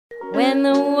when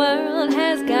the world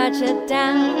has got you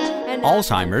down. And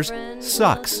Alzheimer's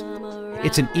sucks.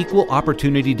 It's an equal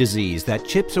opportunity disease that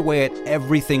chips away at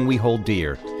everything we hold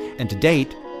dear. And to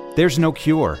date, there's no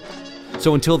cure.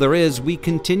 So until there is, we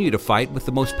continue to fight with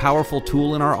the most powerful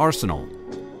tool in our arsenal,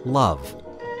 love.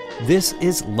 This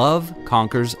is Love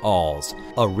Conquers Alls,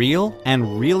 a real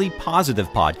and really positive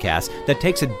podcast that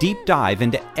takes a deep dive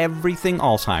into everything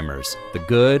Alzheimer's, the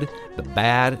good, the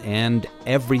bad, and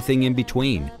everything in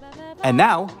between. And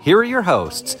now, here are your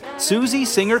hosts, Susie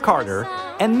Singer-Carter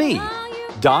and me,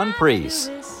 Don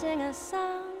Priest.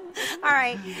 All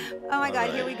right. Oh, my God.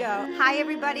 Here we go. Hi,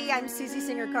 everybody. I'm Susie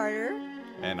Singer-Carter.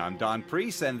 And I'm Don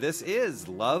Priest, and this is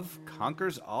Love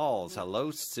Conquers Alls.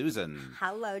 Hello, Susan.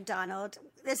 Hello, Donald.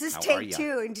 This is How are take ya?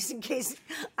 2, and just in case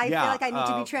I feel like I need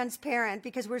to be transparent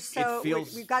because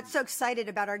we got so excited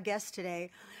about our guest today.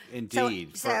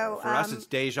 Indeed. So, for us, it's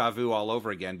deja vu all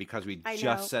over again because we I know.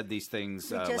 just said these things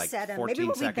We just like said 'em. 14 Maybe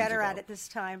we'll be seconds better ago. at it this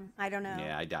time. I don't know.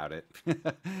 Yeah, I doubt it.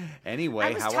 Anyway, I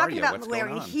was how are talking you? about What's going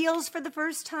wearing on? heels for the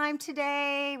first time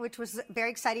today, which was very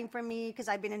exciting for me because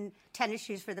I've been in tennis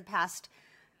shoes for the past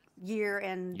year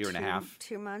and a half?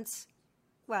 2 months.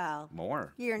 Well,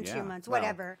 More. year and Yeah. 2 months, Well,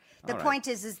 whatever. The all right. point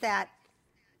is that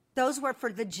those were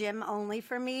for the gym only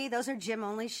for me. Those are gym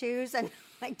only shoes. And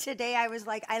like today I was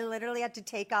like, I literally had to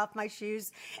take off my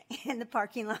shoes in the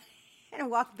parking lot and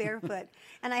walk barefoot.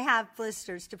 And I have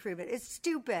blisters to prove it. It's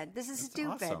stupid. This is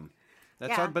stupid. Awesome.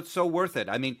 That's Yeah. but so worth it.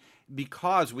 I mean,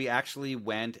 because we actually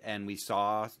went and we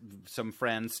saw some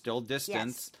friends still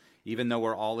distance, even though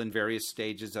we're all in various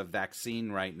stages of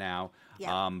vaccine right now.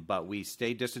 Yeah. But we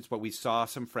stayed distance, but we saw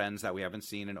some friends that we haven't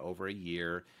seen in over a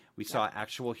year. We saw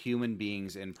actual human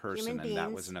beings in person, Human and that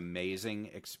beings. was an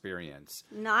amazing experience.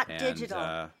 Not And,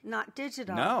 digital. Not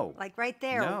digital. no. Like right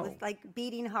there No. with like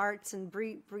beating hearts and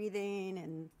breathing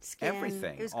and skin.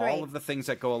 Everything, It was great. all of the things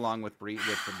that go along with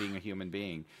being a human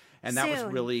being, and that was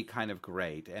Soon. really kind of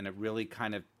great. And it really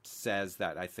kind of says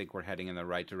that I think we're heading in the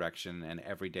right direction, and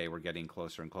every day we're getting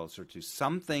closer and closer to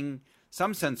some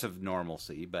sense of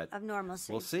normalcy. But Of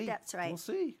normalcy. we'll see. That's right. We'll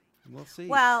see. We'll see.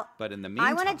 Well, but in the meantime,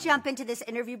 I want to jump into this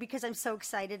interview because I'm so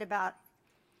excited about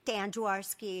Dan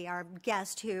Jaworski, our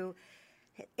guest, who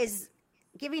is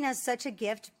giving us such a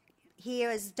gift. He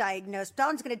was diagnosed.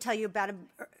 Don's going to tell you about him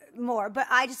more, but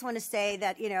I just want to say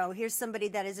that, here's somebody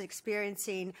that is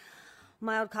experiencing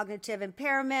mild cognitive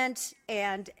impairment,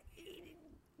 and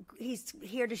he's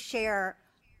here to share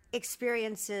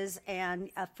experiences and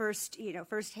a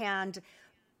firsthand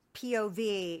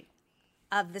POV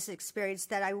of this experience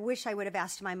that I wish I would have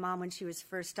asked my mom when she was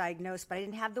first diagnosed, but I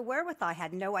didn't have the wherewithal. I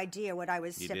had no idea what I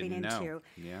was stepping didn't into. know.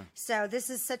 Yeah. So this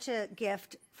is such a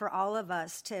gift for all of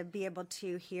us to be able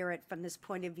to hear it from this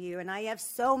point of view. And I have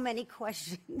so many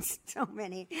questions, so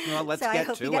many. Well, let's so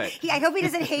get to it. I hope he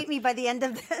doesn't hate me by the end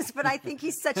of this, but I think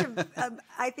he's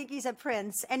I think he's a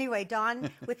prince. Anyway,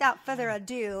 Don, without further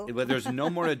ado. But there's no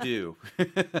more ado.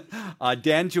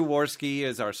 Dan Jaworski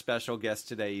is our special guest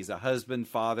today. He's a husband,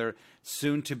 father,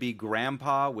 soon-to-be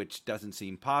grandpa, which doesn't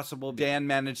seem possible. Dan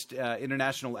managed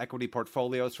international equity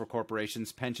portfolios for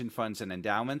corporations, pension funds, and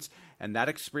endowments, and that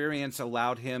experience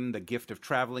allowed him the gift of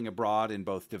traveling abroad in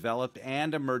both developed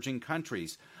and emerging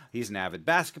countries. He's an avid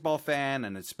basketball fan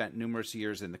and has spent numerous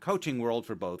years in the coaching world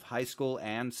for both high school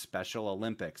and Special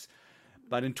Olympics.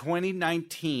 But in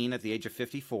 2019, at the age of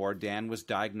 54, Dan was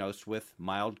diagnosed with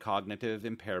mild cognitive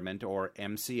impairment, or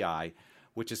MCI,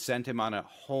 which has sent him on a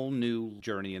whole new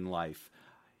journey in life.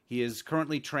 He is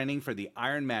currently training for the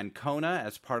Ironman Kona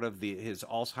as part of his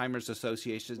Alzheimer's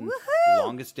Association's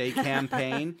Longest Day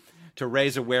campaign to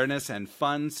raise awareness and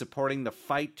funds supporting the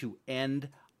fight to end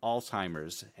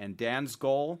Alzheimer's. And Dan's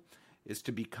goal is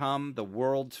to become the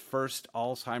world's first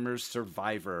Alzheimer's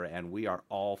survivor, and we are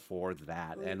all for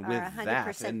that. We and are with 100% that,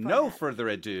 and for no that. further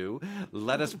ado,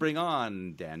 let us bring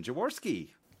on Dan Jaworski.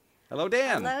 Hello,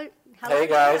 Dan. Hello, Hey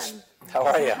guys, Dan. how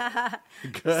are you?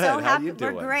 Good. So How happy. you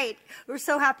doing? We're great. We're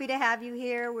so happy to have you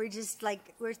here. We're just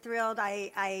we're thrilled.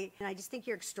 I just think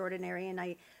you're extraordinary, and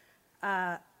I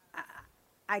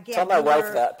get. Tell my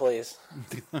wife that, please.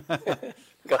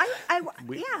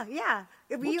 Yeah.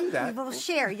 do that. We will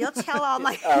share. You'll tell all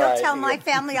my. All you'll right, tell my yeah.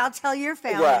 family. I'll tell your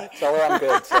family. Yeah, tell her I'm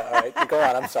good. So, all right, go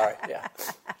on. I'm sorry. Yeah.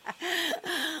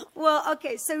 Well,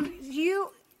 okay. So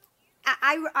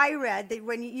I read that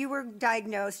when you were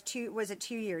diagnosed, 2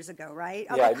 years ago, right?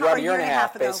 Yeah, Or about a year and a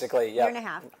half, ago. basically, Year yep. and a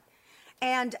half.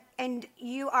 And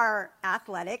you are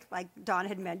athletic, like Don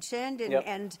had mentioned, and, Yep.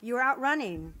 and you were out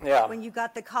running Yeah. when you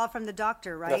got the call from the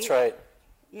doctor, right? That's right.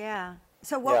 Yeah.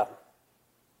 So Yeah.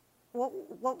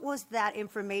 what was that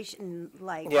information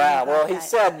like? when Yeah, you got well, he that?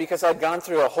 said, because I'd gone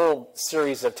through a whole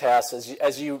series of tests,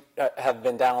 as you have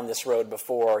been down this road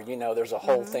before, there's a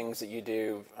whole things that you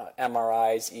do,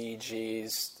 MRIs,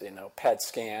 EEGs, PET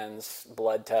scans,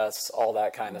 blood tests, all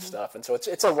that kind of stuff. And so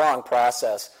it's a long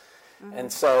process.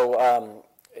 And so, I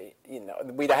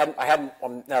hadn't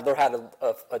never had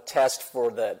a test for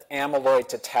the amyloid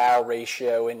to tau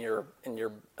ratio in your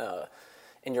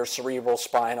cerebral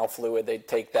spinal fluid. They'd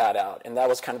take that out, and that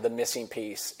was kind of the missing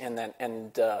piece. And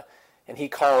he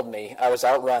called me. I was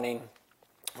out running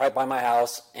right by my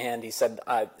house, and he said,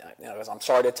 "I'm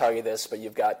sorry to tell you this, but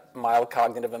you've got mild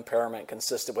cognitive impairment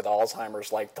consistent with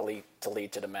Alzheimer's, like to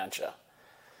lead to dementia."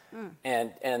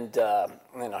 And I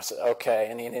said, okay.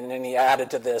 And then he added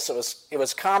to this. It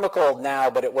was comical now,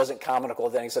 but it wasn't comical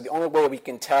then. He said, the only way we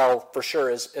can tell for sure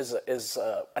is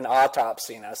an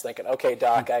autopsy. And I was thinking, okay,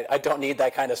 Doc, I don't need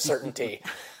that kind of certainty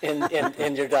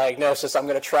in your diagnosis. I'm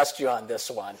going to trust you on this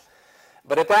one.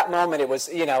 But at that moment, it was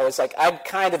like I'd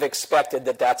kind of expected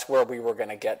that that's where we were going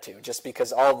to get to, just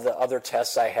because all of the other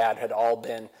tests I had all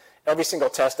been, every single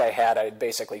test I had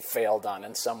basically failed on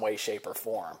in some way, shape, or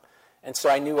form. And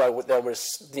so I knew there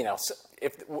was,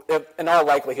 if in all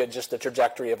likelihood, just the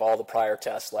trajectory of all the prior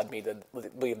tests led me to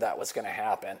believe that was going to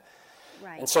happen.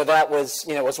 Right. And so that was,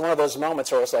 it was one of those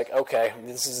moments where it was like, okay,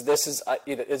 this is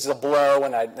it's a blow,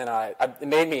 and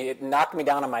it knocked me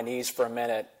down on my knees for a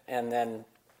minute, and then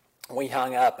we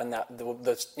hung up, and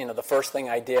the first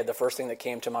thing I did, the first thing that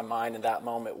came to my mind in that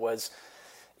moment was,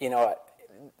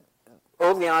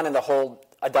 early on in the whole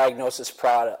diagnosis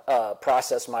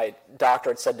process, my doctor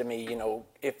had said to me,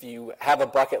 if you have a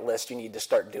bucket list, you need to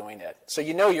start doing it. So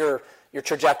your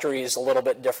trajectory is a little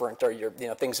bit different, or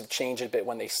things have changed a bit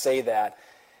when they say that.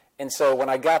 And so when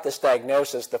I got this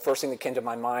diagnosis, the first thing that came to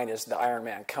my mind is the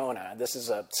Ironman Kona. This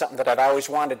is something that I've always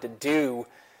wanted to do,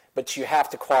 but you have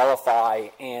to qualify,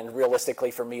 and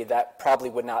realistically for me, that probably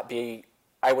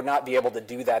I would not be able to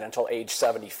do that until age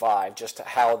 75, just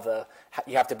how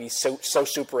you have to be so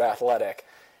super athletic.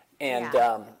 And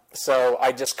so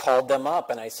I just called them up,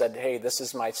 and I said, hey, this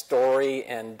is my story.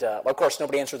 And of course,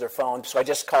 nobody answered their phone, so I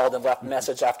just called and left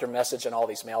message after message in all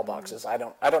these mailboxes. I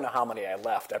don't know how many I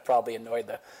left. I probably annoyed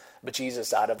the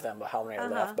bejesus out of them about how many I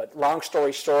left. But long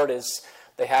story short is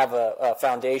they have a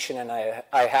foundation, and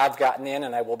I have gotten in,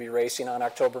 and I will be racing on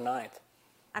October 9th.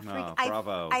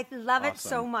 Bravo. I love it Awesome.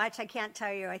 so much. I can't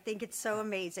tell you. I think it's so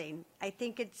amazing. I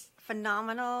think it's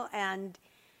phenomenal, and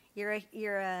you're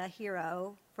a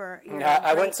hero for.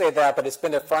 I wouldn't say that, but it's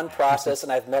been a fun process,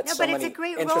 and I've met so many but it's a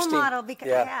great role interesting. model because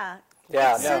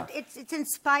it's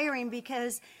inspiring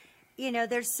because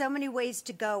there's so many ways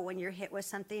to go when you're hit with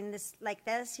something like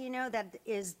this, that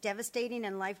is devastating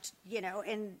in life,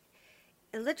 and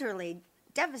literally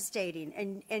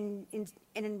devastating,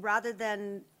 and rather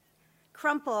than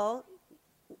crumple,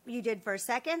 you did for a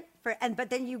second, but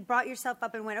then you brought yourself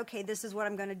up and went, okay, this is what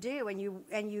I'm going to do,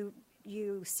 and you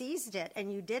seized it,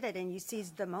 and you did it, and you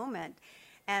seized the moment,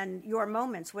 and your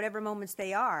moments, whatever moments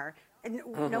they are, and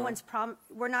no one's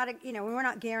we're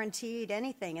not guaranteed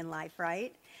anything in life,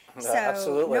 right? No, So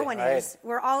absolutely, no one right. is.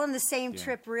 We're all on the same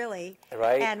trip, really,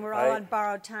 Right, and we're all right. on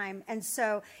borrowed time, and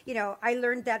so I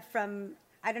learned that from.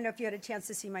 I don't know if you had a chance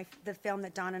to see the film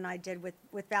that Don and I did with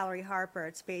Valerie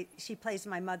Harper. She plays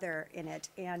my mother in it,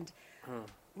 and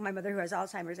my mother who has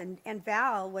Alzheimer's. And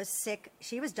Val was sick.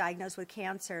 She was diagnosed with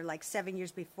cancer like 7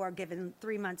 years before, given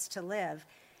 3 months to live.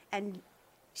 And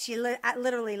she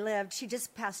literally lived. She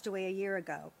just passed away a year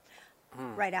ago,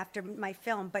 right after my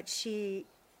film. But she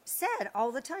said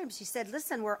all the time, she said,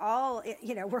 listen, we're all,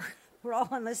 we're all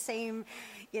on the same,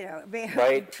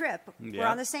 Right. trip. Yeah. We're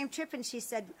on the same trip. And she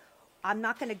said, I'm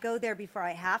not going to go there before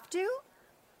I have to,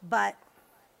 but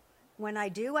when I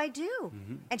do, I do.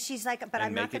 Mm-hmm. And she's like, but And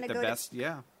I'm not make going it to the go best.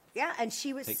 Yeah. Yeah, and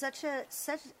she was such an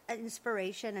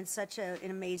inspiration and such an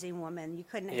amazing woman. You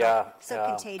couldn't Yeah, help. So yeah.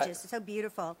 contagious, so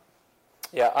beautiful.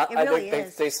 Yeah, It really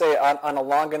is. they say on a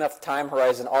long enough time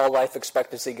horizon, all life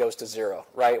expectancy goes to zero,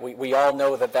 right? We all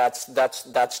know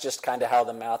that's just kind of how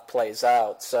the math plays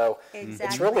out. So it's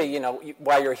Exactly. really,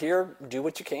 while you're here, do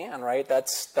what you can, right?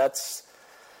 That's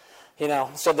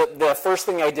so the first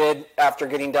thing I did after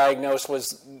getting diagnosed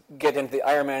was get into the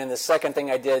Ironman, and the second thing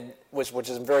I did which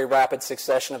is in very rapid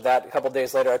succession of that. A couple of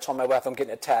days later, I told my wife I'm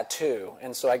getting a tattoo,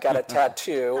 and so I got a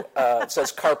tattoo. It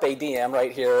says Carpe Diem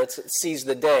right here. It seize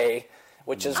the day,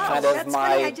 which is Oh, kind of that's my.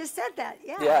 funny. I just said that.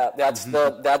 Yeah. Yeah,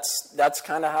 that's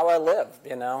kind of how I live.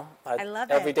 You know, I love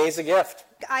every it. day's a gift.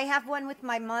 I have one with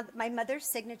my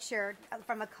mother's signature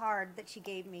from a card that she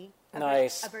gave me.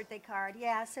 Nice. A birthday card.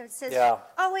 Yeah. So it says, Yeah.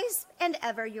 "Always and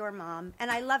ever your mom,"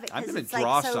 and I love it I'm because going it's to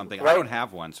draw like so, something. I Right. don't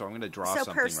have one, so I'm going to draw so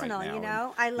something personal. right now. You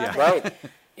know, I love it.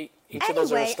 Right. Each of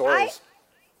those are Anyway, stories.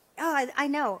 I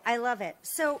know. I love it.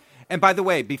 So And by the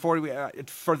way, before we,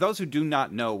 for those who do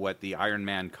not know what the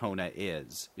Ironman Kona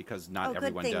is, because not good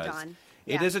everyone thing, does, Don.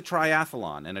 it Yeah. is a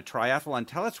triathlon. And a triathlon,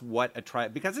 tell us what a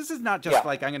because this is not just Yeah.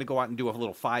 like I'm going to go out and do a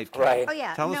little 5K. Right. Oh,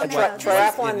 yeah. Tell No, us no, what no.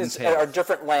 Triathlon it is, entails. are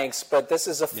different lengths, but this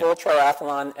is a full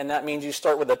triathlon, and that means you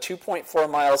start with a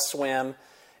 2.4-mile swim,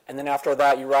 and then after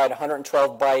that you ride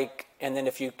 112 bike, and then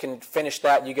if you can finish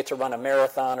that, you get to run a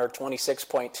marathon or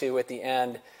 26.2 at the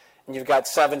end, and you've got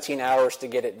 17 hours to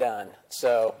get it done.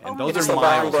 So And Oh my those God. are It's a long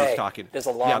miles day. he's talking. It's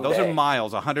a long Yeah, those day. are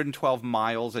miles, 112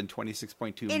 miles and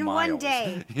 26.2 in miles. one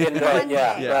day. In In one- one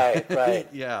yeah, day. right.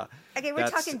 Yeah. Okay, we're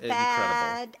That's talking incredible.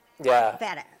 bad. Yeah.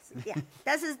 Badass. Yeah.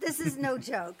 This is no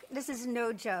joke. This is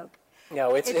no joke.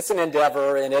 No, it's an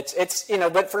endeavor, and it's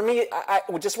but for me, I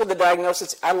just with the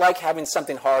diagnosis, I like having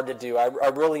something hard to do. I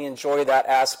really enjoy that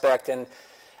aspect, and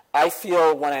I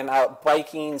feel when I'm out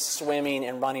biking, swimming,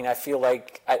 and running, I feel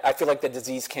like the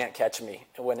disease can't catch me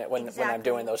when I'm Exactly.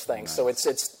 doing those things. So it's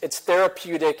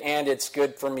therapeutic, and it's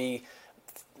good for me.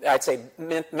 I'd say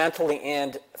mentally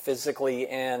and physically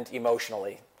and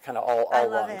emotionally, kind of all I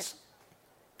love ones.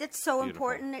 it. It's so Beautiful.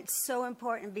 important. It's so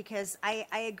important because I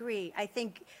agree. I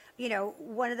think,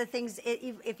 one of the things,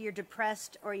 if you're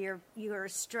depressed or you're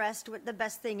stressed, the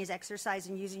best thing is exercise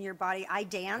and using your body. I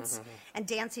dance, and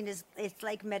dancing it's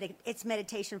like it's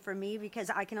meditation for me because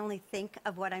I can only think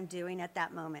of what I'm doing at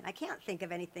that moment. I can't think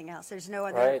of anything else. There's no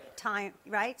other Right. time,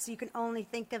 right? So you can only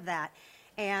think of that.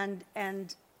 And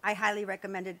I highly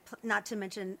recommend it, not to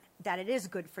mention that it is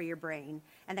good for your brain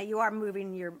and that you are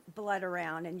moving your blood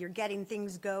around and you're getting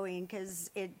things going because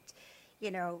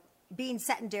being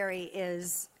sedentary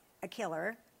is a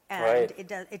killer and Right.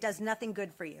 it does nothing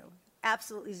good for you.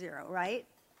 Absolutely zero, right?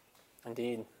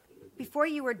 Indeed. Before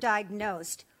you were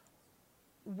diagnosed,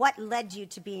 what led you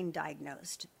to being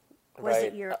diagnosed? Was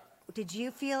it Right.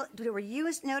 were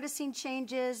you noticing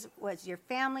changes? Was your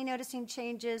family noticing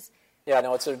changes? Yeah,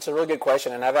 no, it's a really good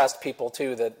question, and I've asked people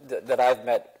too that I've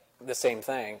met the same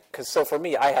thing. So for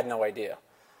me, I had no idea.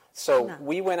 So No.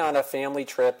 we went on a family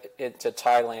trip to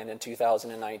Thailand in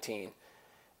 2019,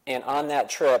 and on that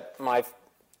trip,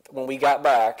 when we got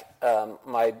back,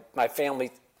 my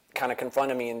family kind of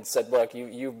confronted me and said, "Look,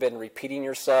 you've been repeating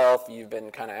yourself. You've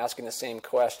been kind of asking the same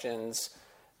questions.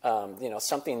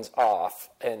 Something's off."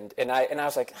 And I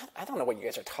was like, "I don't know what you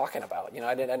guys are talking about."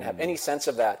 I didn't have any sense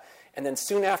of that. And then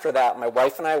soon after that, my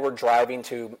wife and I were driving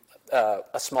to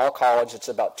a small college. It's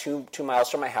about two miles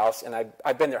from my house, and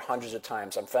I've been there hundreds of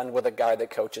times. I'm friends with a guy that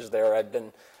coaches there. I've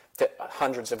been to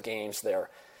hundreds of games there.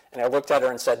 And I looked at her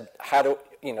and said,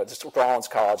 this is Rollins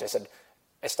College.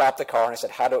 I stopped the car and I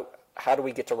said, how do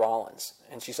we get to Rollins?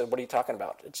 And she said, what are you talking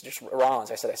about? It's just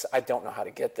Rollins. I said, I don't know how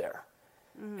to get there.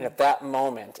 And at that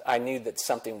moment, I knew that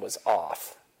something was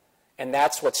off. And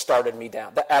that's what started me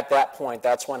down. At that point,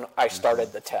 that's when I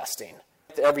started the testing.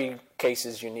 Every case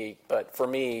is unique, but for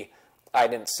me, I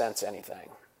didn't sense anything.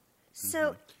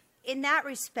 So, in that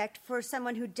respect, for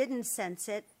someone who didn't sense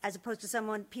it, as opposed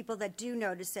to people that do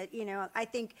notice it, I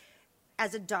think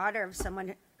as a daughter of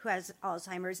someone who has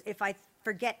Alzheimer's, if I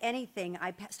forget anything,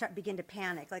 I begin to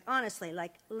panic. Like honestly,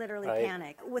 like literally Right.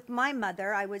 panic. With my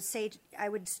mother, I would say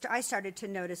I started to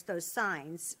notice those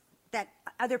signs that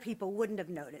other people wouldn't have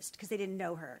noticed because they didn't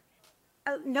know her.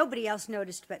 Nobody else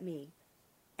noticed but me.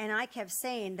 And I kept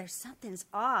saying, something's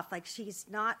off. Like she's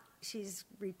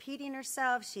repeating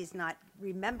herself. She's not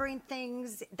remembering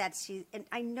things and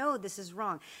I know this is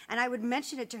wrong. And I would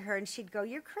mention it to her and she'd go,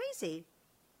 "You're crazy."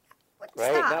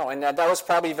 Right. Stop. No, and that was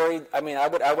probably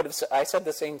I said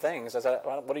the same things. I said,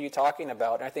 what are you talking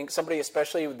about? And I think somebody,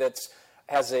 especially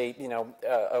has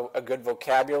a good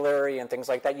vocabulary and things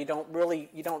like that, you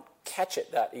don't catch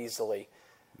it that easily.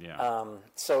 Yeah.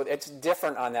 So it's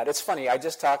different on that. It's funny. I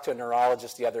just talked to a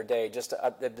neurologist the other day,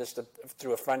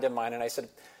 through a friend of mine, and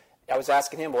I was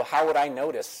asking him, well, how will I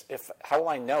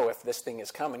know if this thing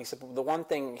is coming? He said, well, the one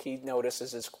thing he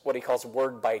notices is what he calls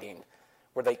word biting,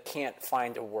 where they can't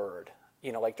find a word.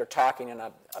 Like they're talking, and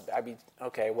I'd be,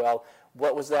 okay, well,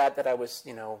 what was that I was,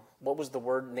 what was the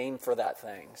word name for that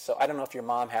thing? So I don't know if your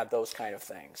mom had those kind of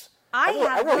things. I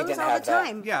have really those didn't all have the that.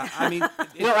 time. Yeah, I mean,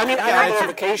 I have them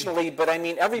occasionally, but I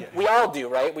mean, we all do,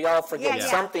 right? We all forget Yeah.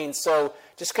 something. So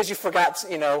just because you forgot,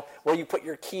 where you put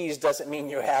your keys doesn't mean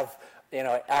you have,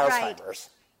 Alzheimer's.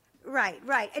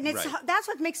 Right, and it's Right. that's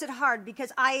what makes it hard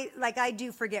because I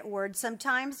do forget words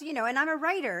sometimes, and I'm a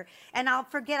writer and I'll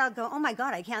forget. I'll go, oh my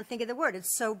God, I can't think of the word.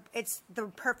 It's the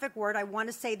perfect word. I want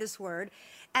to say this word,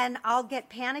 and I'll get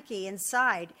panicky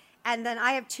inside. And then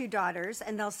I have 2 daughters,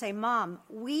 and they'll say, "Mom,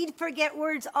 we forget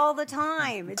words all the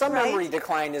time." It's Some right? memory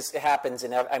decline happens,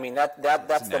 and I mean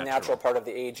that's the natural part of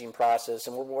the aging process.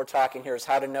 And what we're talking here is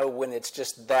how to know when it's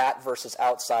just that versus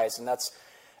outsized, and that's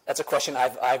a question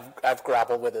I've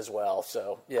grappled with as well.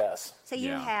 So yes. So you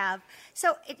Yeah. have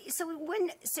so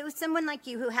someone like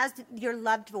you who has your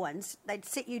loved ones, they'd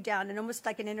sit you down and almost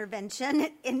like an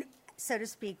intervention, so to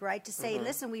speak, right? To say,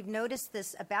 listen, we've noticed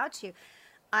this about you.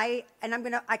 I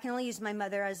can only use my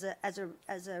mother as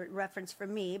a reference for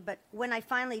me, but when I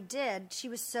finally did, she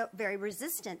was so very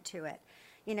resistant to it,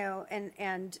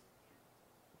 and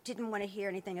didn't want to hear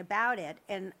anything about it,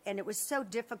 and it was so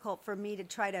difficult for me to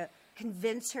try to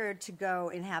convince her to go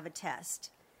and have a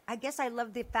test. I guess I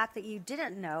love the fact that you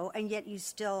didn't know, and yet you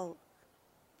still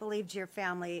believed your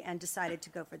family and decided to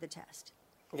go for the test.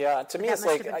 Yeah, to me That it's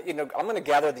must like, have been- I'm going to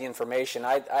gather the information.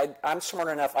 I'm smart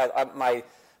enough.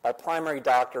 My primary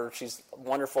doctor, she's a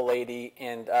wonderful lady,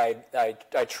 and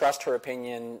I trust her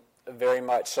opinion very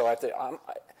much. So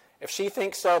if she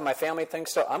thinks so, my family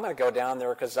thinks so, I'm going to go down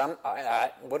there because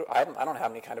I don't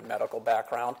have any kind of medical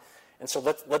background, and so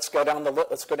let's go down the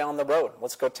road.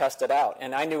 Let's go test it out.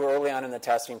 And I knew early on in the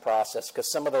testing process,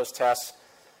 because some of those tests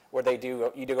where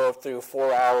you go through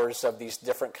 4 hours of these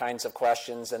different kinds of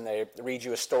questions, and they read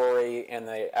you a story and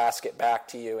they ask it back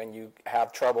to you, and you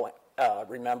have trouble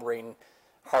remembering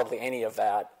hardly any of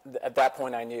that. At that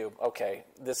point, I knew, okay,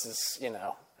 this is,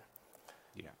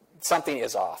 something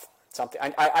is off.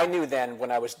 I knew then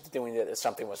when I was doing it that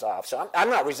something was off. So I'm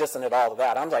not resistant at all to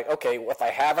that. I'm like, okay, well, if I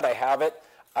have it, I have it.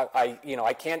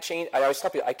 I can't change. I always tell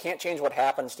people I can't change what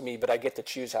happens to me, but I get to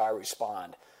choose how I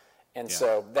respond. And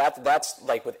so that's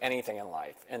like with anything in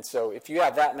life. And so if you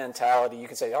have that mentality, you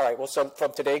can say, all right, well, so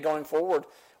from today going forward,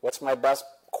 what's my best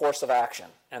course of action?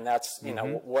 And that's,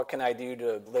 what can I do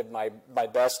to live my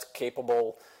best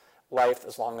capable life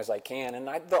as long as I can? And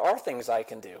there are things I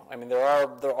can do. I mean, there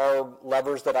are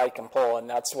levers that I can pull, and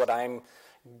that's what I'm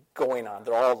going on.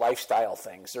 There are lifestyle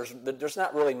things. There's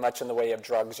not really much in the way of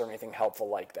drugs or anything helpful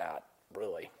like that,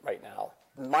 really, right now.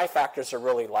 My factors are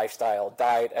really lifestyle,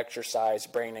 diet, exercise,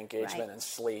 brain engagement, and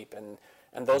sleep, and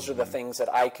those are the things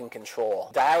that I can control.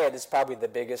 Diet is probably the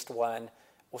biggest one.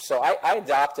 So I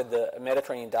adopted the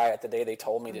Mediterranean diet the day they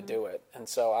told me to do it, and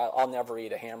so I'll never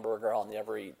eat a hamburger. I'll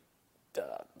never eat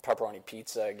pepperoni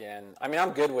pizza again. I mean,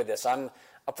 I'm good with this. I'm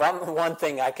one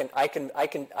thing I can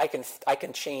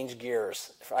change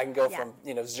gears. I can go from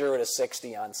 0 to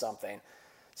 60 on something.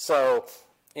 So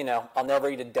I'll never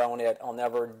eat a donut. I'll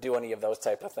never do any of those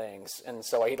type of things. And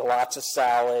so I eat lots of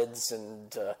salads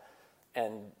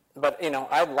but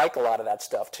I like a lot of that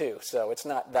stuff too, so it's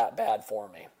not that bad for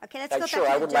me. Okay, let's go back to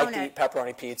I the would like to donut. eat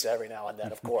pepperoni pizza every now and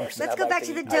then, of course. Let's go back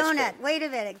to the donut. Wait a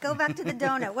minute. Go back to the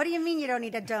donut. What do you mean you don't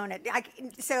eat a donut?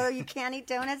 So you can't eat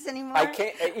donuts anymore? I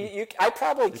can't. I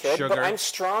probably could, sugar. but I'm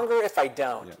stronger if I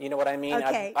don't. Yeah. You know what I mean?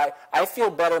 Okay. I feel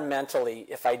better mentally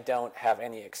if I don't have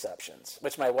any exceptions,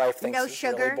 which my wife thinks no is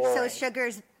sugar. really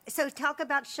boring. So talk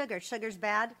about sugar. Sugar's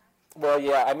bad? Well,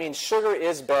 yeah. I mean, sugar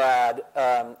is bad.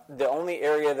 The only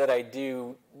area that I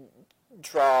do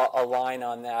draw a line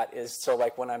on that is so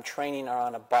like when I'm training or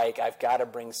on a bike, I've got to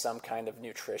bring some kind of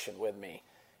nutrition with me.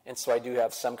 And so I do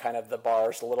have some kind of the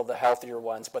bars, the healthier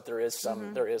ones, but there is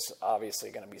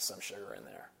obviously going to be some sugar in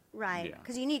there. Right,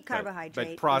 because you need carbohydrate.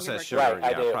 But processed sugar, right,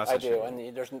 I do. Sugar.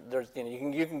 And there's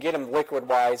you can get them liquid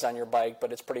wise on your bike,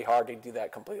 but it's pretty hard to do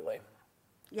that completely.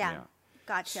 Yeah.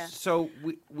 Gotcha. So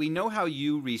we know how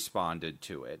you responded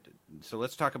to it. So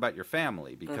let's talk about your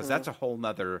family, because that's a whole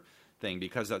nother thing,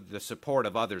 because the support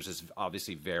of others is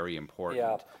obviously very important.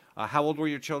 Yeah. How old were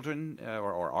your children,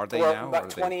 or are they Well, now? about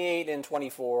 28 and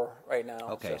 24 right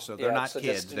now. Okay, so they're not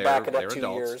kids. Just they're back it up they're 2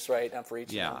 adults. years, right, for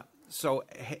each Yeah. of them. So,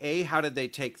 how did they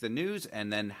take the news,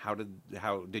 and then how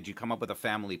did you come up with a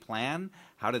family plan?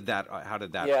 How did that?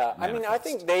 Yeah, I mean, I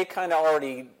think they kind of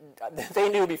already they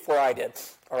knew before I did.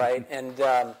 All right, and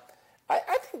I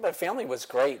think my family was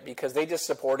great because they just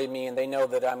supported me, and they know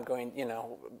that I'm going.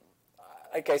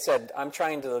 Like I said, I'm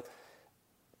trying to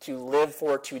live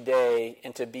for today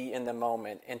and to be in the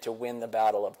moment and to win the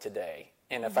battle of today.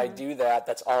 And if I do that,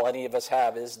 that's all any of us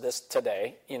have is this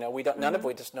today. We don't. None of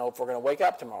us just know if we're going to wake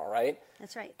up tomorrow, right?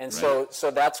 That's right. And so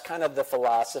that's kind of the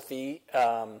philosophy.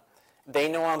 They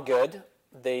know I'm good.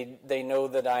 They know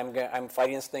that I'm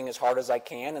fighting this thing as hard as I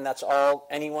can, and that's all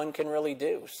anyone can really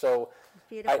do. So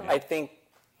Beautiful. I think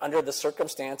under the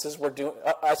circumstances, we're doing.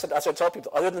 I said, I tell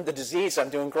people, other than the disease, I'm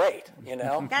doing great. You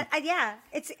know. Yeah,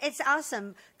 it's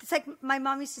awesome. It's like my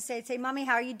mom used to say, "Mommy,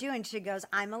 how are you doing?" She goes,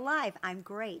 "I'm alive. I'm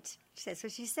great." That's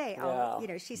what she say. Yeah.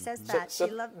 Oh, she says that. So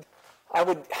she loved. I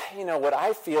would, what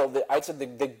I feel that I said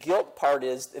the guilt part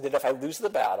is that if I lose the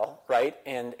battle, right,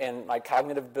 and my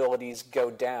cognitive abilities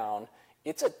go down,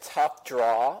 it's a tough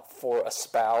draw for a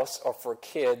spouse or for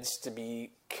kids to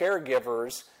be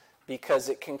caregivers because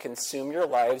it can consume your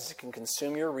lives, it can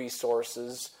consume your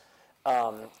resources.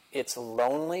 It's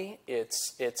lonely.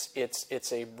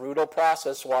 It's a brutal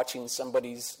process watching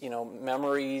somebody's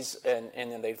memories and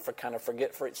then they kind of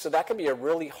forget So that can be a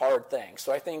really hard thing.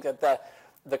 So I think that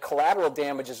the collateral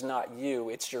damage is not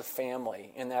you, it's your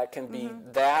family, and that can be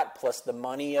that plus the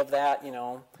money of that.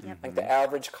 Like the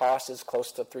average cost is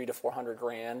close to $300,000 to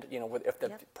 $400,000. If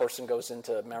the person goes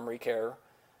into memory care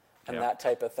and that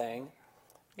type of thing.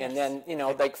 And then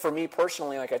like for me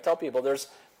personally, like I tell people,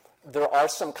 there are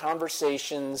some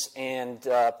conversations and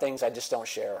things I just don't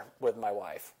share with my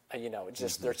wife.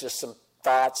 There's just some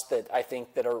thoughts that I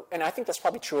think that are, and I think that's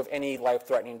probably true of any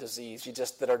life-threatening disease.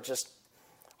 that are just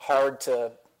hard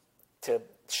to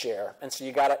share, and so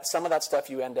some of that stuff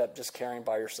you end up just carrying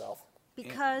by yourself.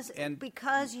 Because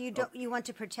you want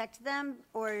to protect them,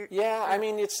 or I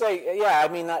mean it's like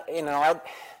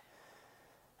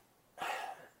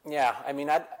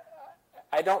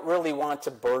I don't really want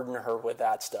to burden her with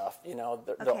that stuff.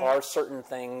 There are certain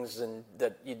things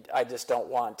that I just don't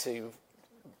want to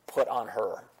put on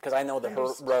her because I know that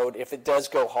her road, if it does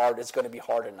go hard, it's going to be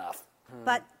hard enough.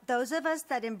 But those of us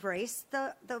that embrace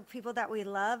the people that we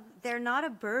love, they're not a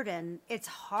burden. It's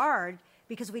hard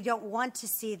because we don't want to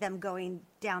see them going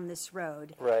down this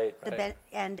road. Right.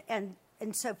 And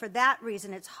so for that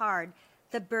reason, it's hard.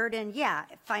 The burden,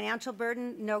 financial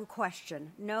burden, no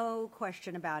question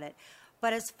about it.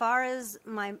 But as far as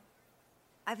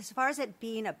it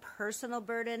being a personal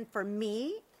burden for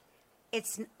me,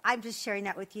 I'm just sharing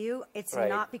that with you. It's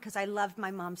not because I love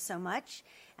my mom so much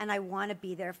and I want to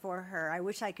be there for her. I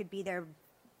wish I could be there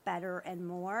better and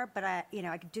more, but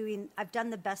I've done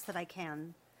the best that I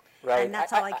can. Right. And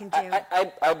that's all I can do.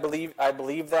 I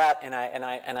believe that, and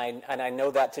I know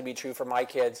that to be true for my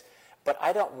kids, but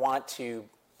I don't want to,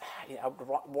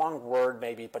 wrong word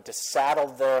maybe, but to saddle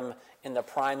them in the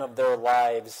prime of their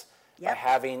lives by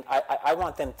having. I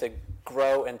want them to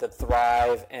grow and to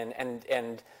thrive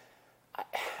and.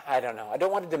 I don't know. I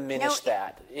don't want to diminish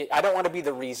that. I don't want to be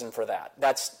the reason for that.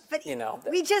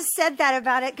 We just said that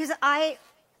about it because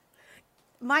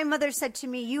my mother said to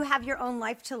me, "You have your own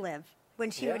life to live."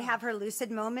 When she would have her lucid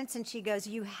moments, and she goes,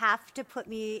 "You have to put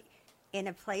me in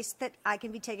a place that I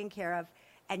can be taken care of,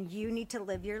 and you need to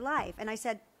live your life." And I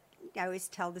said, I always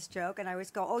tell this joke, and I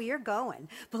always go, "Oh, you're going.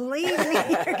 Believe me,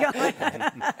 you're going."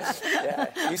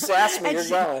 You sass me, you're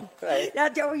going. Right.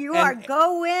 You are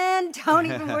going. Don't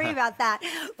even worry about that.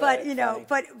 But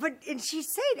and she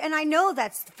said, and I know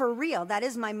that's for real. That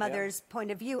is my mother's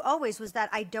point of view. Always was that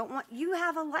I don't want you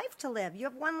have a life to live. You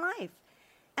have one life,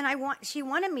 and she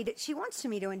wants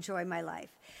me to enjoy my life.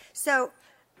 So.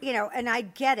 And I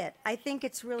get it. I think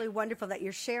it's really wonderful that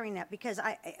you're sharing that because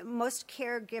most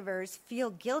caregivers feel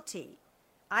guilty.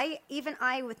 Even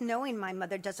I, with knowing my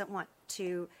mother, doesn't want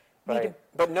to. Right.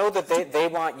 But know that they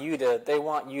want you to. They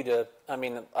want you to. I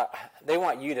mean, they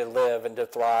want you to live and to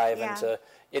thrive and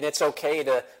it's okay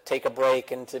to take a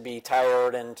break and to be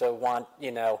tired and to want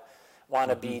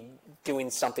to be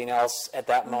doing something else at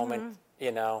that moment.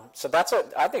 So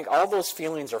I think all those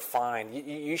feelings are fine.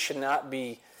 You should not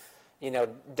be.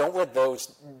 Don't let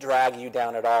those drag you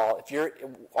down at all.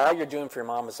 All you're doing for your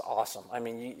mom is awesome. I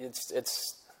mean,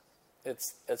 it's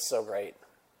so great.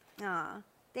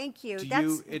 Thank you.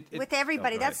 With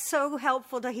everybody. That's so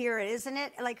helpful to hear it, isn't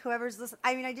it? Like whoever's listening.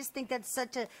 I mean, I just think that's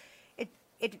such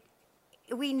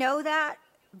we know that,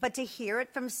 but to hear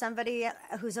it from somebody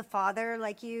who's a father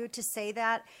like you, to say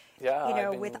that,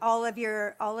 with all of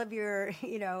your,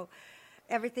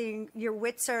 everything, your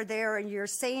wits are there and you're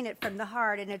saying it from the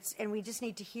heart, and we just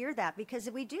need to hear that because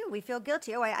we feel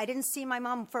guilty. Oh, I didn't see my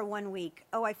mom for 1 week.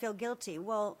 Oh, I feel guilty.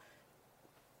 Well,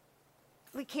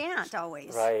 we can't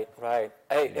always. Right.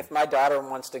 Hey, if my daughter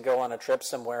wants to go on a trip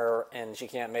somewhere and she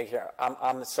can't make it,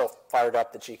 I'm so fired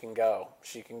up that she can go.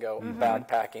 She can go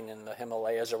backpacking in the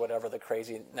Himalayas or whatever the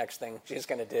crazy next thing she's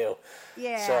going to do.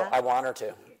 Yeah. So I want her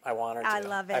to. I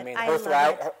love it. I mean,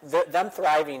 them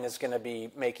thriving is going to be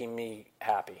making me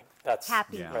happy. That's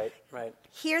happy. Right.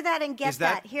 Hear that and get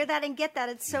that. Hear that and get that.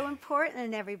 It's so important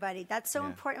in everybody. That's so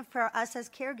important for us as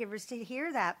caregivers to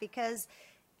hear that because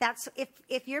that's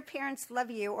if your parents love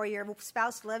you or your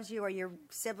spouse loves you or your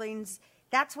siblings,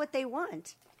 that's what they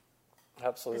want.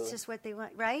 Absolutely. That's just what they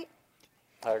want, right?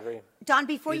 I agree. Don,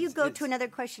 before you go to it's- another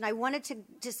question, I wanted to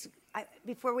just,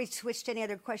 before we switch to any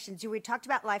other questions, we talked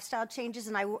about lifestyle changes,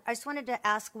 and I just wanted to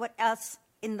ask what else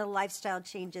in the lifestyle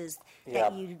changes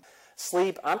that you...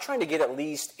 Sleep, I'm trying to get at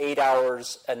least 8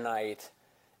 hours a night.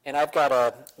 And I've got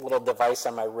a little device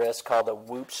on my wrist called a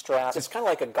Whoop strap. It's kind of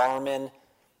like a Garmin.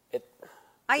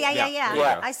 Oh, yeah.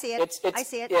 Yeah. I see it. I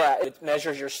see it. Yeah, it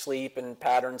measures your sleep and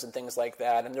patterns and things like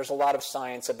that. And there's a lot of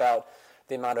science about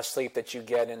the amount of sleep that you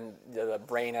get and the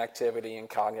brain activity and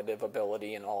cognitive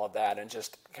ability and all of that. And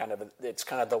just it's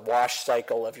kind of the wash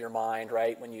cycle of your mind,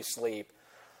 right, when you sleep.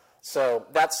 So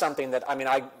that's something that,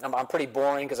 I'm pretty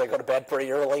boring because I go to bed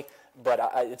pretty early, but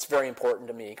it's very important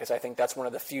to me because I think that's one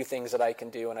of the few things that I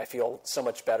can do, and I feel so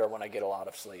much better when I get a lot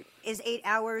of sleep. Is 8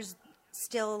 hours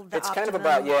still the It's optimum? kind of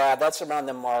about, that's around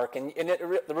the mark, and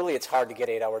it's hard to get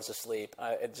 8 hours of sleep.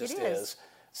 It just It is. is.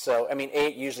 So,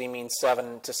 8 usually means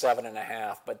 7 to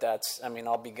 7.5, but that's,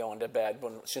 I'll be going to bed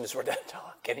as soon as we're done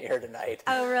talking here tonight.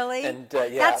 Oh, really? And,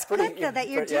 That's good, though, that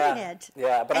you're doing it.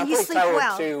 Yeah, but And I'm you pretty sleep tired,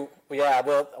 well. too. Yeah,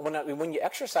 well, when you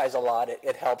exercise a lot,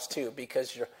 it helps, too,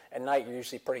 because at night you're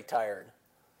usually pretty tired.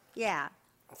 Yeah,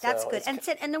 that's So good.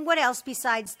 And then what else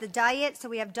besides the diet? So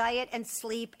we have diet and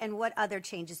sleep, and what other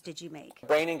changes did you make?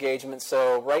 Brain engagement.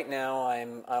 So right now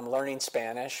I'm learning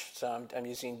Spanish. So I'm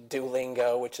using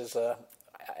Duolingo, which is a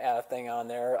thing on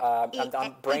there. I'm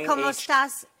brain ¿Y cómo H-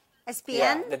 estás? ¿Es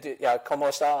bien? ¿Cómo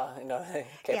está?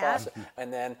 ¿Qué Yeah. pasa?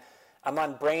 And then I'm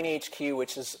on Brain HQ,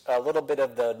 which is a little bit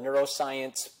of the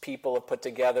neuroscience people have put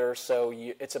together. So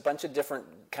it's a bunch of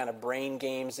different kind of brain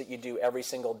games that you do every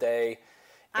single day.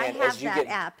 I And have as you that get,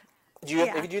 app. Do you,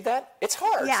 Yeah. If you do that? It's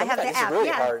hard. Yeah, I have the Sometimes app. It's really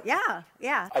yeah, hard.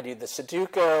 yeah. I do the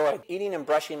Sudoku, eating and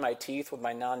brushing my teeth with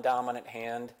my non-dominant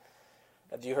hand.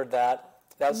 Have you heard that?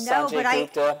 That's No, Sanjay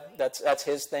but Gupta. That's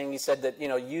his thing. He said that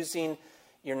using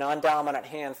your non-dominant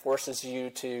hand forces you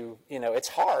to it's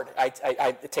hard.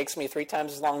 It takes me 3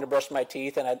 times as long to brush my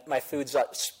teeth, and my food's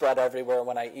spread everywhere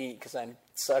when I eat because I'm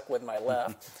stuck with my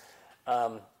left.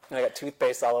 And I got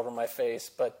toothpaste all over my face,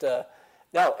 but.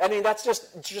 No, that's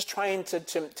just trying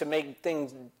to make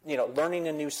things, learning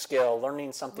a new skill,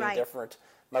 learning something Right. different.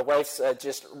 My wife's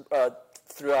just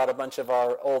threw out a bunch of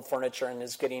our old furniture and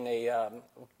is getting a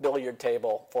billiard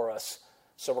table for us.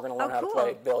 So we're going to learn how to cool.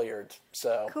 play billiards.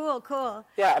 So Cool.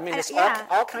 yeah, And, there's yeah.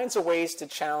 all kinds of ways to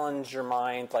challenge your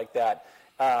mind like that.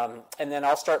 And then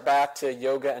I'll start back to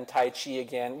yoga and Tai Chi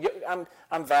again.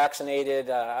 I'm vaccinated.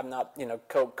 I'm not,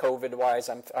 COVID-wise,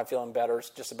 I'm feeling better. It's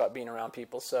just about being around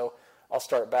people. So I'll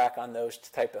start back on those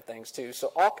type of things too.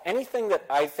 So anything that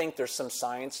I think there's some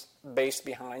science base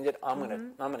behind it,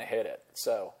 I'm gonna hit it.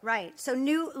 So Right. So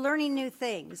learning new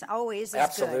things always is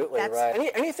absolutely good.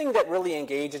 right. Anything that really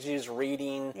engages you is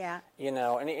reading. Yeah.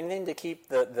 Anything to keep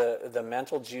the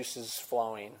mental juices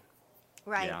flowing.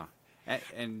 Right. Yeah,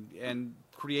 and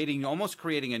creating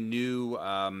a new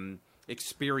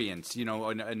experience.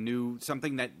 A new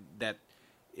something that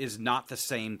is not the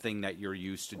same thing that you're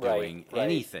used to doing. Right.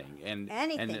 Anything and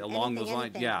along those lines,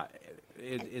 anything. yeah,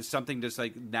 it is something just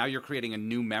like now you're creating a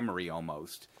new memory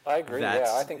almost. I agree.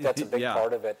 I think that's a big yeah.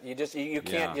 part of it. You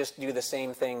can't Yeah. just do the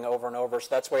same thing over and over. So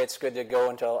that's why it's good to go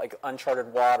into like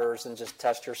uncharted waters and just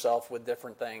test yourself with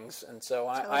different things. And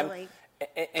so Totally.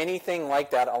 anything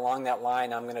like that along that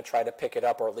line, I'm going to try to pick it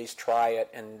up or at least try it.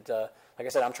 And like I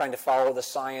said, I'm trying to follow the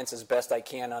science as best I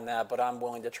can on that, but I'm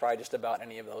willing to try just about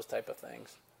any of those type of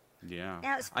things. Yeah.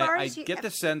 Now, as far I as you- get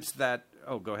the sense that.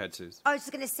 Oh, go ahead, Suze. I was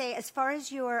just going to say, as far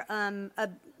as your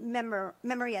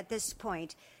memory at this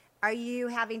point, are you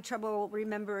having trouble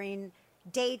remembering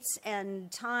dates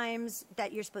and times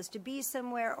that you're supposed to be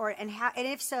somewhere, and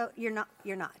if so, you're not?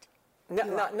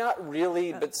 Not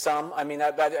really, but some.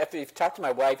 If you talk to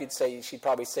my wife, she'd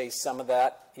probably say some of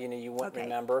that. You wouldn't Okay.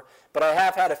 remember. But I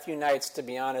have had a few nights, to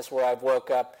be honest, where I've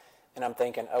woke up and I'm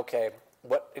thinking, okay,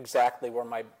 what exactly were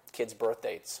my kids' birth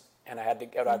dates? And I had to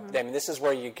go. This is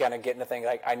where you kind of get into things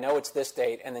like I know it's this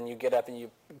date, and then you get up and you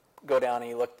go down and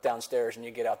you look downstairs and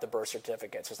you get out the birth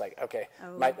certificates. It's like okay,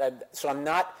 so I'm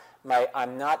not.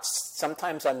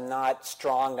 Sometimes I'm not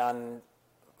strong on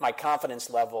my confidence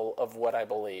level of what I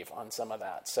believe on some of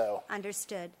that. So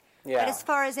Understood. Yeah. But as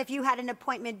far as if you had an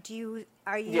appointment,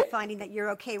 are you Yeah. finding that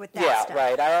you're okay with that yeah, stuff?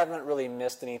 right. I haven't really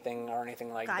missed anything or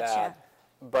anything like Gotcha. that.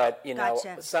 But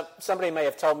Gotcha. somebody may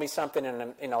have told me something,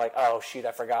 and like, oh shoot,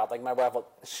 I forgot. Like my wife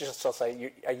she'll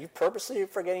say, "Are you purposely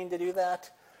forgetting to do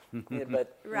that?" Yeah,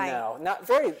 but Right. no, not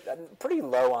pretty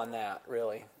low on that,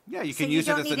 really. Yeah, you So can you use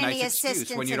it don't as a need any nice excuse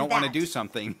assistance when you in don't want to that. do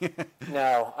something.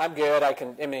 No, I'm good.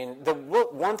 The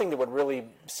one thing that would really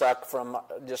suck from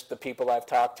just the people I've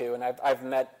talked to, and I've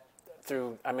met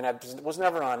through. I mean, I was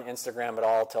never on Instagram at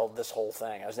all till this whole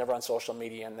thing. I was never on social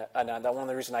media, and that one of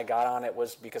the reasons I got on it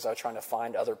was because I was trying to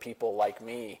find other people like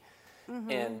me,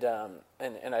 and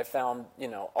I found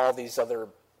all these other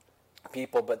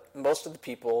people, but most of the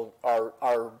people are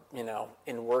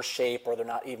in worse shape, or they're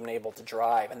not even able to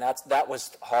drive, and that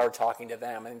was hard talking to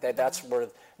them, and that's where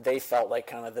they felt like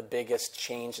kind of the biggest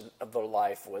change of their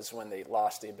life was when they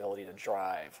lost the ability to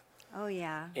drive. Oh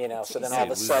yeah. So then all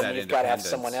of a sudden you've got to have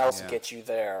someone else get you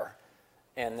there,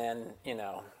 and then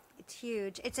it's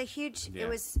huge. It's a huge. Yeah. It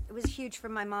was huge for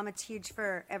my mom. It's huge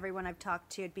for everyone I've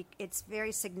talked to. It's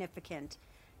very significant.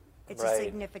 It's a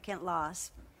significant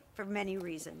loss for many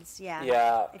reasons. Yeah.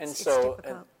 Yeah, it's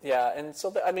difficult.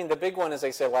 I mean, the big one, as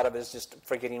I say, a lot of it is just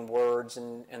forgetting words,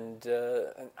 and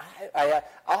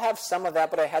I'll have some of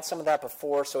that, but I had some of that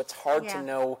before, so it's hard to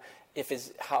know if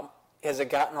has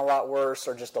it gotten a lot worse,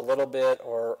 or just a little bit,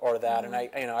 or that. And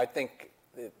I think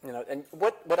and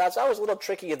what was always a little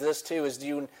tricky of this too is, do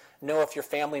you know if your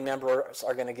family members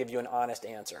are going to give you an honest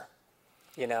answer?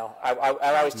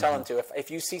 I always tell them to, if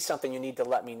you see something, you need to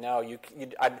let me know.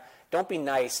 Don't be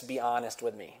nice, be honest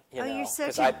with me.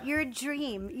 You're a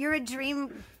dream. You're a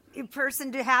dream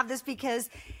person to have this, because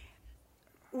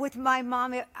with my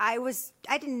mom, I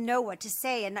didn't know what to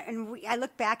say, and I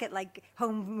look back at like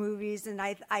home movies, and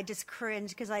I just cringe,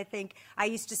 because I think I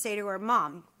used to say to her,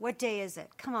 "Mom, what day is it?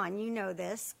 Come on, you know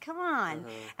this. Come on."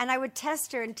 And I would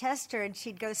test her, and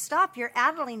she'd go, "Stop, you're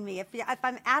addling me. If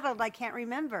I'm addled, I can't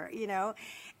remember."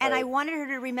 And I wanted her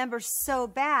to remember so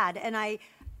bad, and I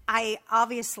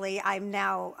obviously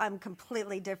I'm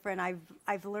completely different.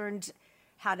 I've learned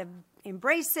how to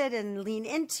embrace it and lean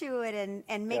into it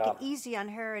and make it easy on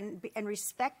her and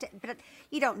respect it. But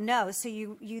you don't know, so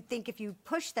you think if you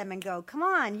push them and go, "Come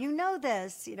on, you know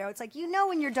this," it's like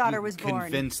when your daughter was born.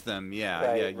 Convince them, you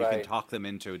can talk them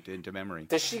into memory.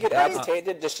 Does she get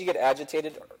agitated? Does she get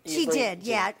agitated easily? She did,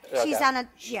 yeah. Okay.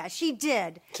 She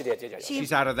did. She did, yeah.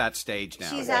 She's out of that stage now.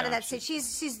 She's out of that stage.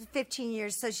 She's 15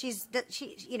 years, so she's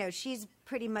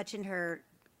pretty much in her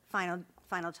final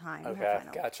time. Okay, her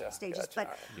final gotcha. Stages.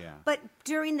 Gotcha. But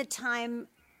during the time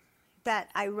that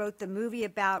I wrote the movie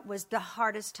about was the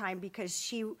hardest time,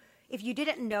 because if you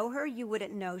didn't know her, you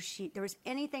wouldn't know there was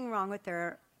anything wrong with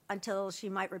her until she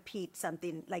might repeat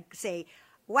something like, say,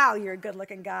 "Wow, you're a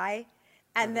good-looking guy,"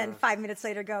 and then 5 minutes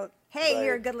later go, "Hey,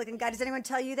 you're a good-looking guy. Does anyone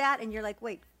tell you that?" And you're like,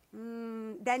 "Wait."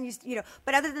 Then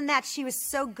but other than that, she was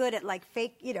so good at like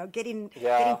fake, getting,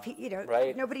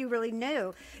 nobody really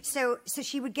knew. So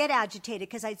she would get agitated,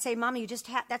 because I'd say, "Mama, you just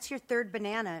that's your third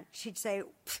banana." She'd say,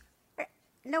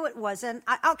 "No, it wasn't.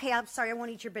 Okay, I'm sorry, I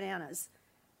won't eat your bananas."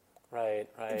 Right.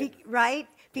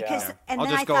 Because and I'll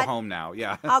then just go home now.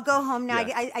 Yeah. I'll go home now.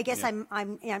 Yeah. I guess I'm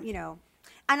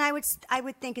and I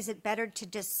would think, is it better to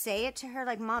just say it to her,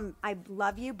 like, "Mom, I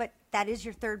love you, but that is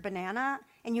your third banana,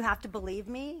 and you have to believe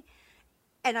me."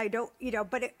 And I don't,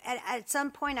 but at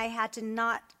some point I had to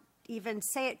not even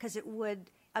say it, because it would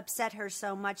upset her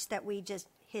so much that we just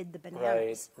hid the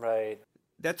bananas. Right.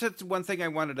 That's one thing I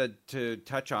wanted to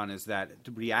touch on, is that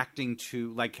reacting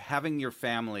to, like, having your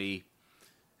family,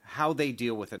 how they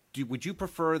deal with it. Would you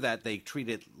prefer that they treat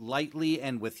it lightly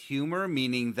and with humor,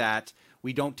 meaning that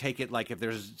we don't take it like, if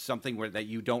there's something that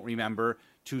you don't remember,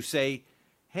 to say,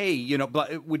 "Hey,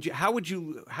 how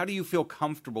do you feel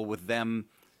comfortable with them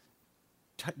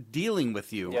dealing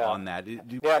with you on that?"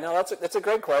 That's a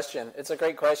great question. It's a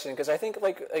great question, because I think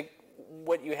like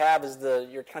what you have is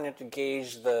you're trying to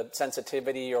gauge the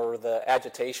sensitivity or the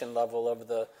agitation level of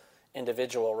the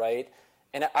individual, right?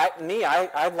 And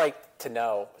I'd like to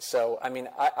know. So I mean,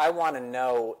 I want to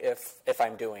know if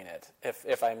I'm doing it,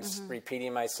 if I'm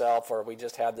repeating myself, or we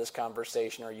just had this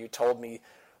conversation, or you told me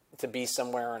to be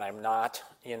somewhere and I'm not,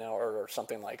 or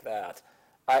something like that.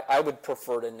 I would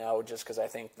prefer to know, just because I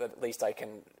think that at least I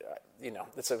can,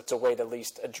 it's a way to at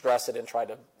least address it and try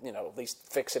to, at least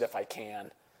fix it if I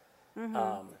can.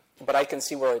 But I can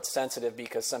see where it's sensitive,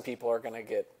 because some people are going to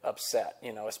get upset,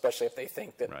 especially if they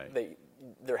think that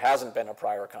there hasn't been a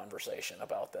prior conversation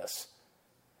about this.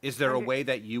 Is there a way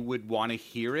that you would want to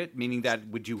hear it? Meaning that,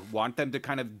 would you want them to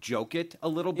kind of joke it a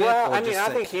little bit? Yeah, I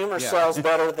think humor sells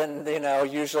better than,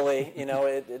 usually,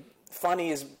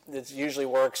 funny it usually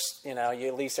works, you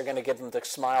at least are going to get them to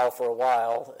smile for a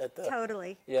while.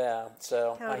 Totally. Yeah,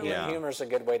 so humor's a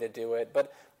good way to do it.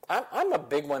 But I'm a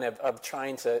big one of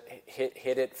trying to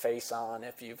hit it face on,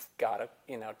 if you've got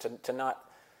to not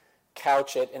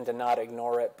couch it and to not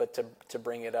ignore it, but to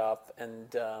bring it up, and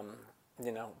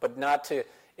but not to,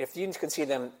 if you can see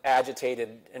them agitated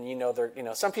and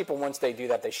they're some people, once they do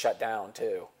that, they shut down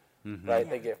too, right?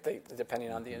 Yeah. They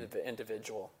depending on the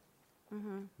individual.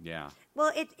 Yeah.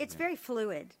 Well, it's very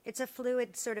fluid. It's a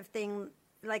fluid sort of thing,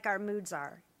 like our moods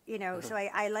are. You know, so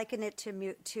I liken it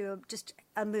to just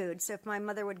a mood. So if my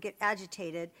mother would get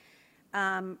agitated,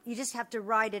 you just have to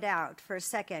ride it out for a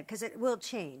second because it will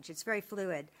change. It's very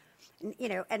fluid. You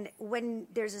know, and when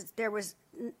there was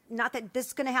not that this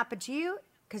is going to happen to you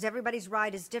because everybody's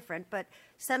ride is different, but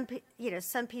some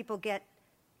people get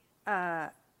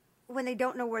when they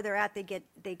don't know where they're at, they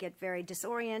get very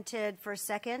disoriented for a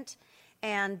second,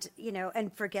 and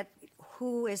and forget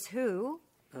who is who.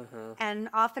 And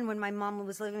often when my mom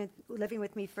was living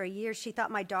with me for a year, she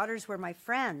thought my daughters were my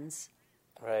friends,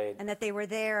 Right. and that they were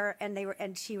there,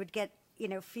 and she would get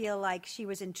feel like she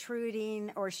was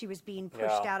intruding or she was being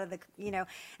pushed Yeah. out of the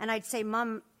and I'd say,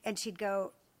 Mom, and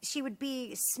she would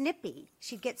be snippy.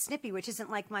 She'd get snippy, which isn't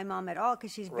like my mom at all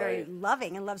because she's very Right.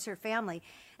 loving and loves her family.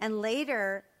 And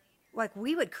later, like,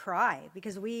 we would cry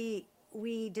because we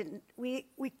didn't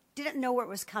know where it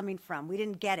was coming from. We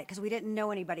didn't get it because we didn't know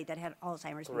anybody that had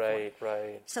Alzheimer's before.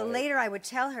 Right. So later I would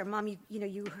tell her, Mom,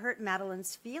 you hurt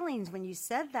Madeline's feelings when you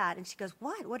said that. And she goes,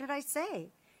 what? What did I say?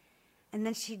 And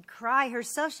then she'd cry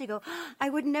herself. She'd go, I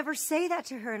would never say that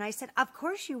to her. And I said, of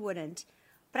course you wouldn't.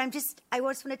 But I just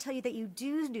want to tell you that you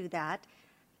do that.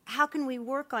 How can we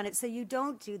work on it so you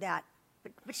don't do that?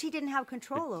 But she didn't have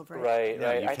control over it. Right. Yeah,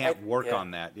 Right. you can't work yeah.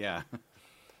 on that. Yeah.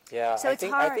 Yeah, So it's I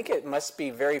hard. think it must be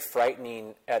very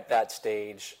frightening at that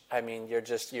stage. I mean,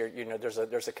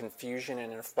 there's a confusion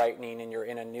and a frightening, and you're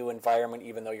in a new environment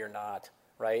even though you're not,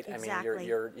 right? Exactly. I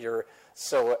mean, you're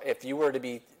so if you were to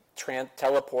be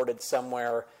teleported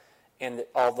somewhere and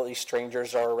all these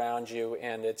strangers are around you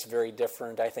and it's very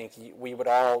different, I think we would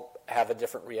all have a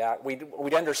different react.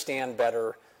 We'd understand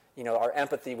better. Our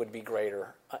empathy would be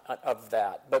greater of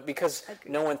that. But because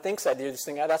no one thinks I do this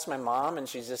thing, that's my mom, and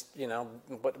she's just,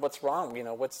 what's wrong?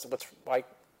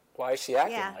 Why is she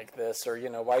acting like this? Or,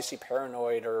 why is she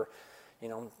paranoid? Or,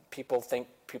 people think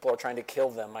people are trying to kill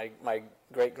them. My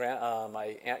great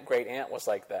aunt was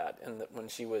like that, and when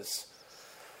she was,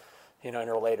 in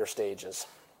her later stages.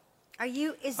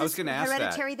 Is I was this gonna ask that.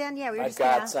 hereditary then? Yeah, we were I've just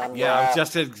going to got ask some. that. Yeah,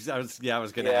 Yeah. I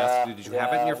was going to ask you, did you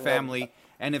have it in your Yeah. family?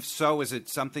 And if so, is it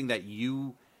something that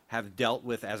you have dealt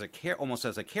with as almost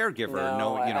as a caregiver?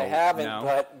 No, I haven't,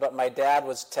 but my dad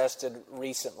was tested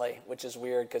recently, which is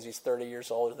weird because he's 30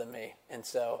 years older than me. And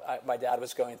so my dad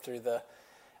was going through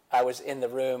I was in the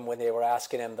room when they were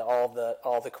asking him all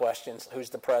the questions. Who's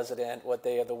the president? What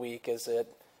day of the week is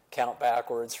it? Count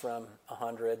backwards from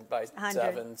 100 by 100.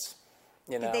 sevens.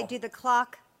 Did they do the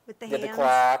clock with the hands? The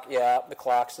clock, yeah. The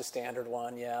clock's the standard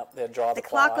one, yeah. They'd draw the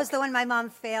clock was the one my mom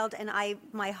failed, and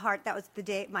that was the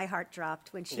day my heart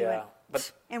dropped when she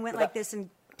went like this and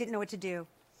didn't know what to do.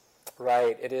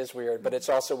 Right, it is weird, but it's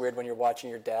also weird when you're watching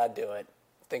your dad do it.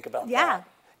 Think about that.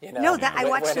 No, that I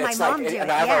watched my mom do it.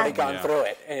 And I've already gone through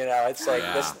it. It's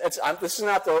like this is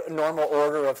not the normal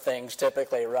order of things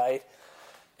typically, right?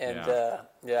 And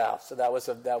so that was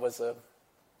a.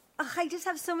 I just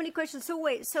have so many questions. So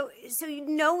wait, so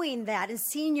knowing that and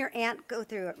seeing your aunt go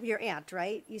through it, your aunt,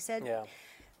 right? You said, Yeah.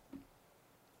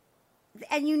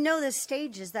 And the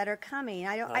stages that are coming.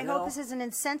 I hope this isn't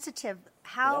insensitive.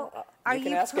 How No, are you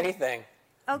can ask anything.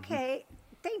 Okay,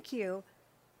 thank you.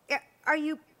 Are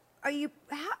you?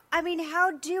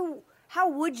 How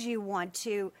would you want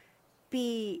to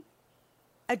be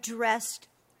addressed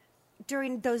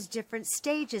during those different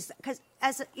stages? Because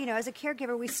as a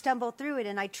caregiver, we stumble through it,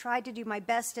 and I tried to do my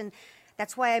best, and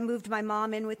that's why I moved my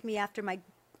mom in with me after my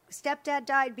stepdad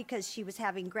died, because she was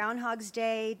having Groundhog's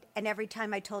Day, and every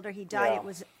time I told her he died, it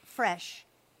was fresh.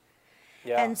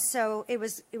 Yeah. And so it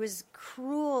was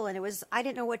cruel, and I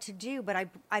didn't know what to do, but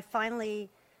I finally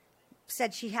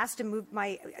said she has to move.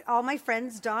 All my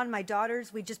friends, Dawn, my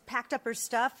daughters, we just packed up her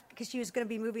stuff because she was going to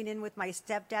be moving in with my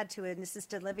stepdad to an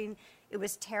assisted living. It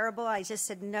was terrible. I just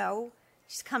said, no,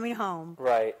 she's coming home.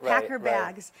 Right. Pack her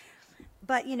bags.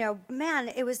 But,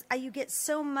 man, you get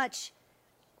so much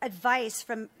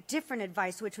different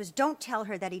advice, which was don't tell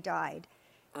her that he died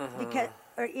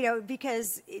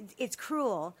because it's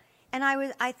cruel. And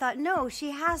I thought, no,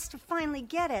 she has to finally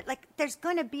get it. Like, there's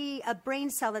going to be a brain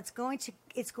cell it's going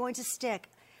to stick.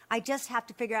 I just have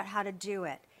to figure out how to do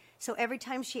it. So every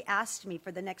time she asked me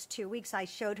for the next 2 weeks, I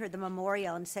showed her the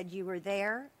memorial and said, you were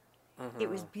there. It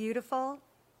was beautiful.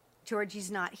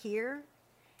 Georgie's not here.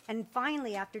 And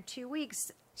finally, after 2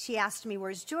 weeks, she asked me,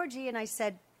 where's Georgie? And I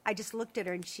said, I just looked at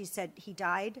her and she said, he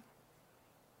died.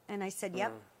 And I said,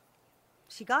 yep.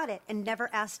 She got it and never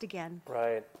asked again.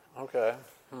 Right. Okay.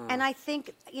 And I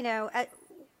think,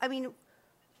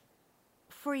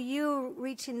 for you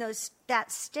reaching that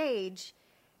stage,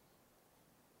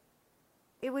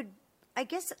 it would I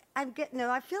guess I'm getting. No,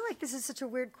 I feel like this is such a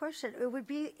weird question. It would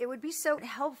be so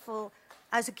helpful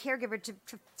as a caregiver to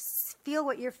feel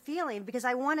what you're feeling, because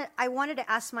I wanted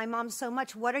to ask my mom so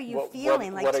much. What are you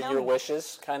feeling? What are your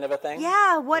wishes, kind of a thing?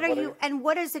 Yeah. What are you? And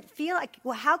what does it feel like?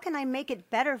 Well, how can I make it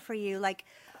better for you? Like,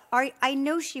 I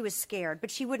know she was scared,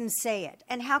 but she wouldn't say it.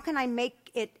 And how can I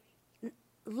make it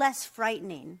less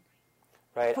frightening?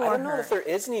 Right. I don't know if there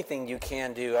is anything you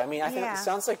can do. I mean, I think Yeah. it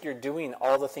sounds like you're doing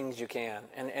all the things you can.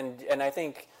 And I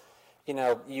think,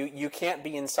 you can't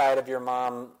be inside of your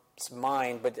mom's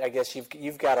mind, but I guess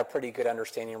you've got a pretty good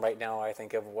understanding right now, I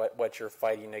think, of what you're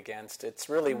fighting against. It's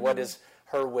really what is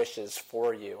her wishes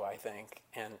for you, I think,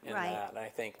 and Right. that. And I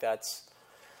think that's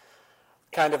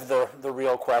kind of the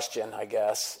real question, I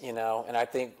guess, And I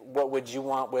think, what would you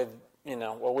want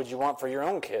what would you want for your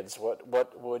own kids? What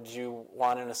would you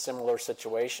want in a similar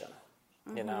situation?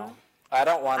 I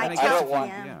don't want. I don't want.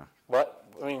 Yeah. What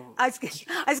I mean. I was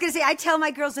going to say, I tell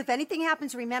my girls, if anything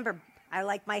happens, remember, I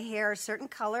like my hair a certain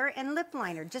color and lip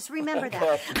liner. Just remember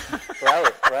that.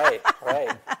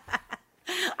 Right.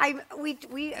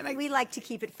 We like to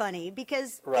keep it funny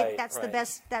because Right, that's the right.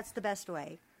 best. That's the best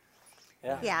way.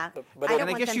 Yeah. But I don't And I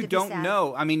want guess them you to be don't sad.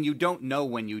 know. I mean, you don't know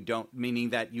when you don't, meaning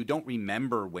that you don't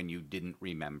remember when you didn't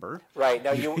remember. Right.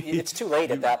 No, it's too late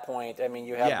at that point. I mean,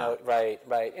 you have Yeah. no.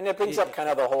 Right. And it brings up kind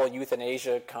of the whole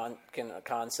euthanasia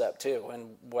concept too,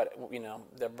 and what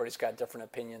everybody's got different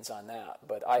opinions on that.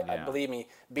 But I Yeah. believe me,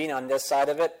 being on this side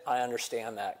of it, I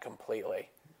understand that completely.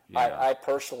 Yeah. I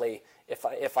personally,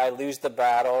 if I lose the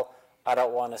battle, I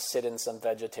don't want to sit in some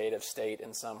vegetative state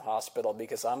in some hospital,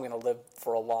 because I'm going to live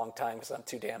for a long time because I'm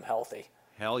too damn healthy.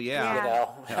 Hell yeah. Yeah.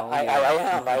 Hell I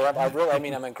yeah. am. I really. I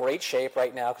mean, I'm in great shape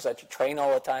right now because I train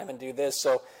all the time and do this.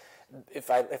 So, if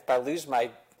I lose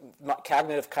my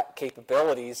cognitive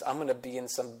capabilities, I'm going to be in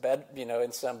some bed,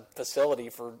 in some facility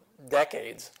for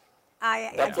decades.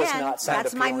 That does not sound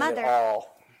that's my appealing mother. at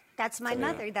all. That's my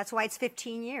mother. That's why it's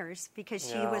 15 years,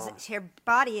 because her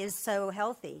body is so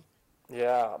healthy.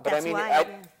 Yeah, but That's I mean, why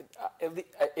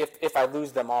if I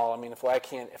lose them all, I mean,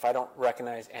 if I don't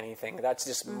recognize anything, that's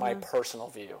just my personal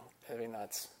view. I mean,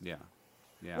 that's Yeah.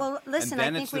 Well, listen, And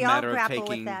then I think it's the we all matter of grapple taking-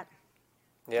 with that.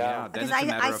 yeah. then Because it's a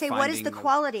matter I of say, what is the finding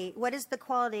quality? What is the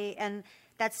quality? And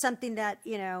that's something that,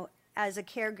 as a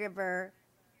caregiver,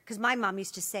 because my mom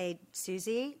used to say,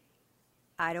 Susie,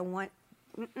 I don't want,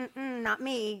 not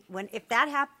me. If that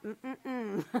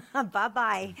happened,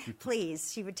 bye-bye, please.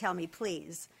 She would tell me,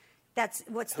 please.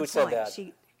 What's Who the said point?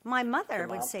 that? My mother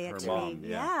would mom? say it Her to mom, me.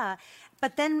 yeah.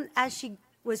 But then as she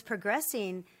was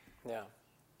progressing, Yeah.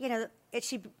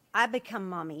 I become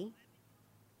mommy.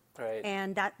 Right.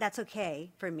 And that's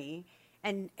okay for me,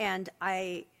 and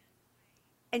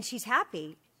she's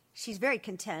happy, she's very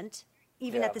content,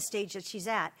 even Yeah. at the stage that she's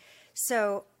at.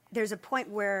 So there's a point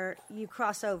where you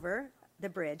cross over the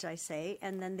bridge, I say,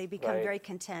 and then they become Right. very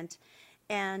content,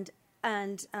 and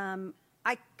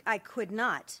I could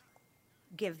not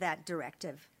give that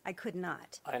directive. I could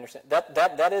not. I understand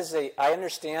that is I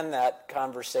understand that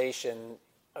conversation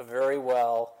very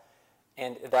well,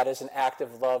 and that is an act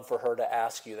of love for her to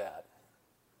ask you that.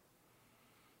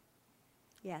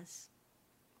 Yes,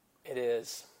 It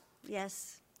is.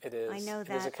 yes, It is. I know It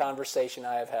is a that. conversation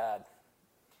I have had,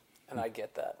 and I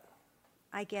get that.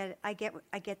 I get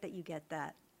that you get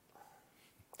that.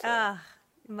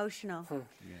 Emotional. Hmm.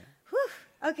 Whew.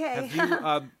 Okay.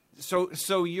 Have you,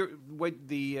 so you're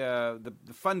the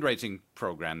fundraising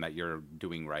program that you're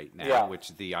doing right now, Yeah. which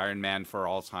is the Iron Man for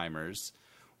Alzheimer's.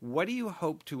 What do you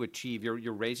hope to achieve?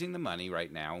 You're raising the money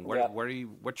right now. Yeah.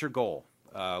 What's your goal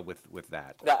with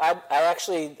that? Now,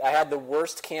 I had the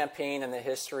worst campaign in the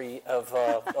history of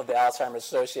the Alzheimer's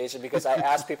Association, because I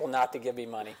asked people not to give me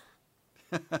money.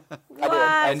 I did.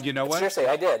 And you know what? Seriously,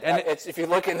 I did. And If you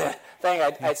look in the thing,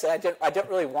 I said I don't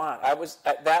really want. I was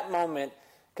at that moment,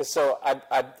 because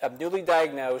I'm newly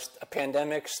diagnosed, a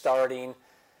pandemic starting.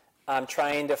 I'm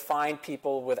trying to find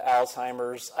people with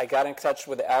Alzheimer's. I got in touch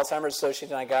with the Alzheimer's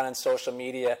Association. I got on social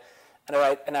media, and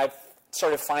I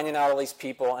started finding out all these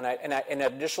people. And I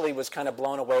initially was kind of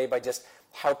blown away by just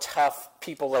how tough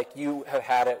people like you have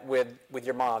had it with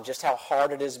your mom. Just how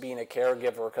hard it is being a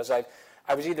caregiver. Because I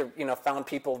was either found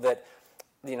people that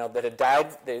that had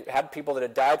died. They had people that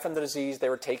had died from the disease. They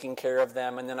were taking care of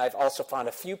them, and then I've also found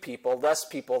a few people, less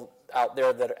people out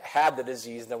there that had the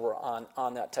disease that were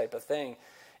on that type of thing.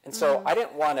 And so I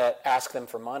didn't want to ask them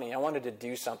for money. I wanted to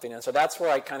do something. And so that's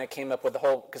where I kind of came up with the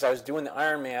whole, because I was doing the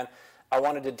Ironman, I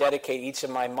wanted to dedicate each of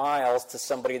my miles to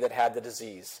somebody that had the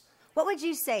disease. What would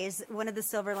you say is one of the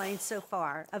silver linings so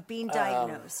far of being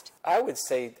diagnosed? I would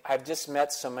say I've just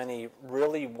met so many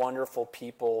really wonderful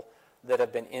people that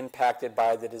have been impacted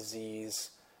by the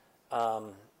disease,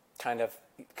 kind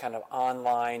of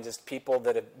online, just people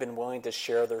that have been willing to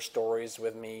share their stories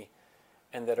with me,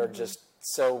 and that are just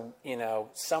so,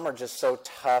 some are just so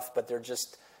tough, but they're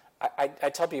just, I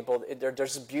tell people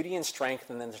there's beauty and strength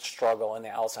in the struggle in the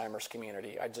Alzheimer's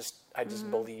community. I just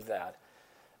believe that.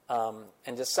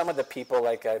 And just some of the people,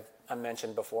 like I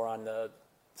mentioned before that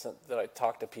I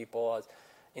talk to people,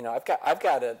 I've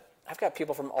got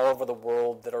people from all over the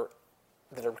world that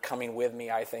are coming with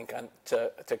me, I think,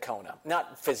 to Kona.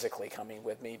 Not physically coming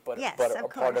with me, but a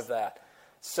part of that.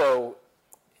 So,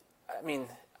 I mean,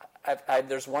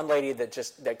 there's one lady that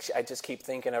I just keep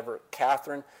thinking of her,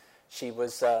 Catherine. She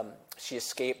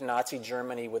escaped Nazi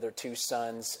Germany with her 2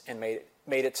 sons and made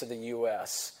it to the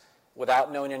U.S.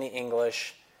 without knowing any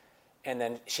English, and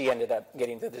then she ended up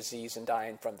getting the disease and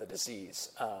dying from the disease.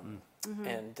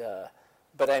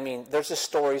 But I mean, there's just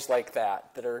stories like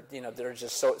that are, that are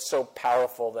just so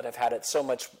powerful, that have had it so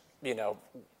much,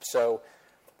 so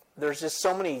there's just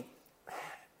so many,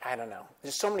 I don't know,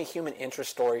 there's so many human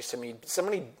interest stories to me, so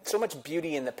much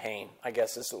beauty in the pain, I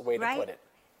guess is the way to put it.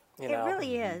 It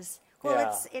really is.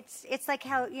 Well, it's like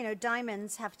how,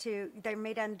 diamonds they're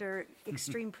made under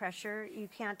extreme pressure. You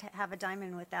can't have a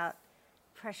diamond without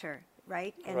pressure,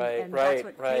 right? And that's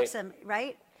what makes them,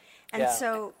 right? And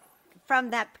so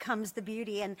from that comes the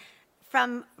beauty. And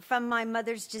from my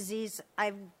mother's disease,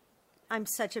 I'm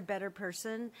such a better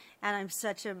person, and I'm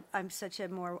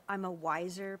a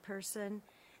wiser person,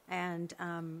 and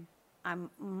I'm a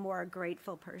more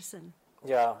grateful person.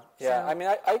 Yeah. So, I mean,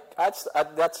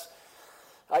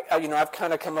 I've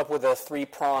kind of come up with a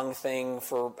 3-pronged thing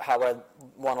for how I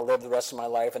want to live the rest of my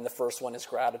life, and the first one is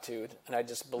gratitude, and I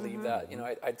just believe that.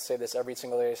 I'd say this every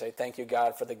single day. I say, thank you,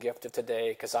 God, for the gift of today,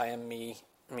 because I am me,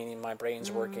 meaning my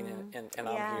brain's working, and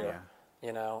I'm here.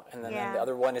 And then the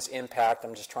other one is impact.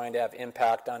 I'm just trying to have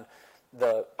impact on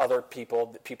the other people.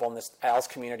 The people in this ALS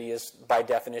community is, by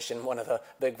definition, one of the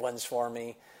big ones for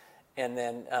me. And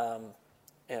then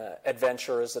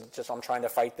adventure is just, I'm trying to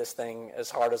fight this thing as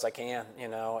hard as I can.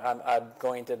 I'm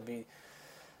going to be,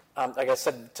 like I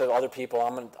said to other people,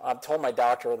 I told my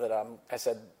doctor that I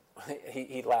said,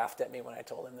 he laughed at me when I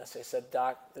told him this. I said,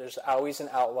 Doc, there's always an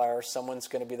outlier. Someone's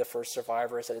going to be the first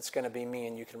survivor. I said, it's going to be me,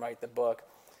 and you can write the book.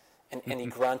 And he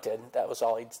grunted.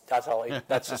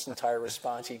 That's his entire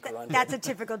response. He grunted. That's a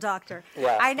typical doctor.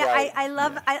 Yeah, I know. right. I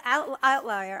love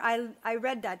outlier. I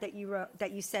read that you wrote,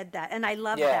 that you said that, and I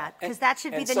love that, because that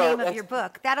should be the name of your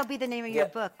book. That'll be the name of your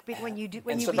book when you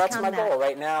become that. So that's my goal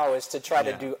right now, is to try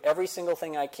to do every single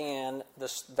thing I can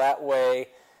that way.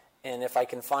 And if I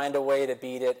can find a way to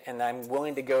beat it, and I'm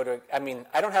willing to go to, I mean,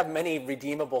 I don't have many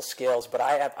redeemable skills, but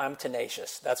I'm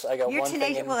tenacious. I got you're one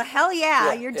tenacious. thing. Well, hell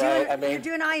yeah, you're doing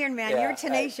you're Iron Man. Yeah, you're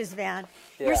tenacious, man.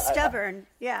 You're stubborn.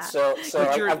 So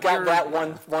I've got that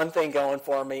one thing going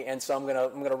for me, and so I'm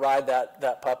gonna ride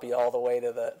that puppy all the way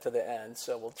to the end.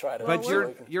 So we'll try to. But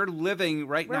you're living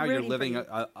right now. You're living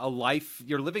a life.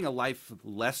 You're living a life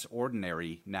less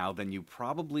ordinary now than you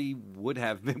probably would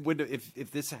have been if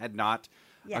this had not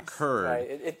occurred.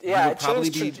 Right. It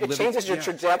changes your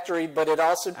trajectory, but it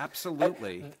also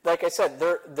absolutely. Like I said,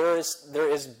 there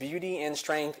is beauty and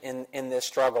strength in this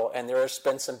struggle, and there has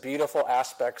been some beautiful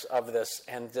aspects of this,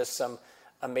 and just some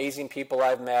amazing people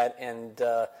I've met,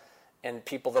 and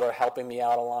people that are helping me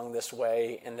out along this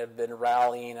way, and have been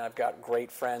rallying. I've got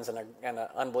great friends and an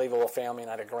unbelievable family,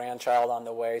 and I had a grandchild on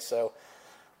the way. So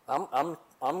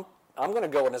I'm going to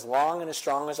go in as long and as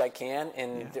strong as I can,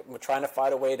 and we're trying to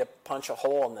find a way to punch a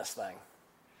hole in this thing.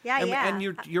 And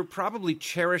you're probably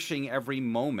cherishing every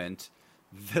moment,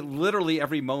 literally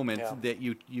every moment that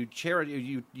you cherish.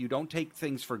 You don't take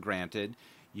things for granted.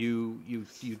 You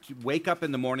wake up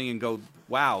in the morning and go,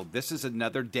 wow, this is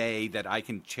another day that I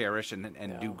can cherish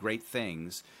and do great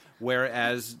things.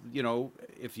 Whereas,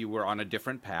 if you were on a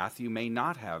different path, you may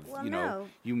not have.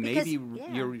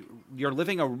 You're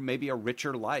living maybe a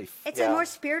richer life. It's a more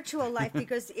spiritual life,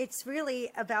 because it's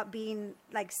really about being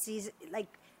like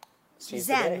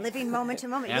Zen, living moment to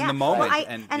moment. And the moment. Well,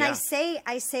 I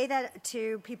say that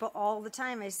to people all the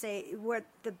time. I say, where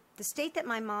the state that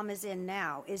my mom is in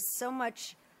now is so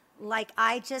much like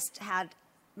I just had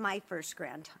my first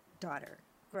granddaughter,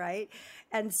 right?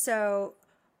 And so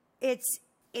it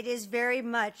is very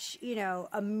much,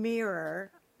 a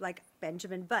mirror, like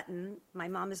Benjamin Button. My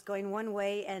mom is going one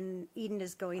way, and Eden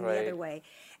is going the other way.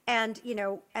 And,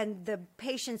 and the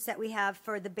patience that we have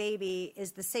for the baby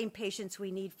is the same patience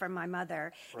we need from my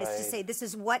mother. Is to say, this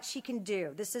is what she can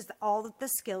do. This is all of the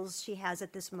skills she has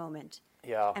at this moment.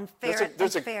 Yeah. And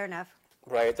fair enough.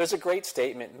 Right. There's a great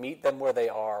statement, meet them where they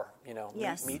are,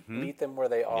 Yes. meet them where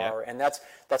they are. And that's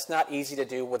not easy to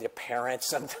do with your parents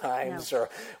sometimes or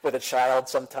with a child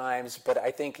sometimes, but I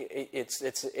think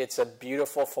it's a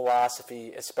beautiful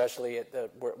philosophy, especially at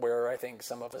where I think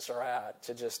some of us are at,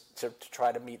 to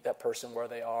try to meet that person where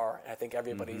they are. And I think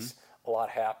everybody's a lot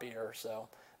happier. So,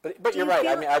 but you're right.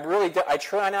 I mean, I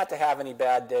try not to have any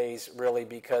bad days really,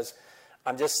 because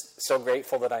I'm just so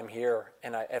grateful that I'm here,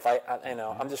 and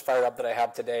I'm just fired up that I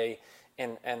have today,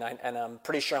 and I'm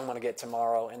pretty sure I'm going to get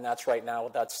tomorrow, and that's right now.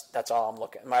 That's all I'm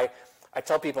looking. I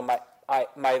tell people I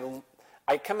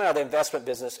come out of the investment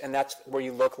business, and that's where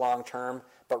you look long term.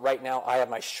 But right now, I have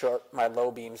my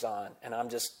low beams on, and I'm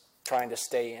just trying to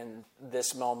stay in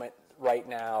this moment right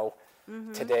now,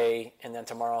 today, and then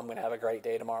tomorrow I'm going to have a great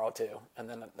day tomorrow too, and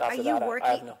then after that, I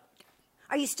have no.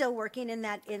 Are you still working in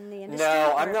the industry?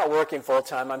 No, I'm not working full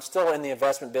time. I'm still in the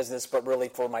investment business, but really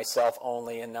for myself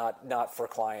only, and not for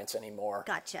clients anymore.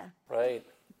 Gotcha. Right.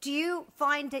 Do you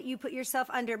find that you put yourself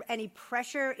under any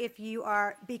pressure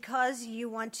because you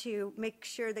want to make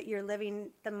sure that you're living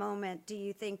the moment? Do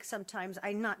you think sometimes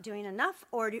I'm not doing enough,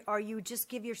 or are you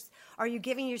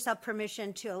giving yourself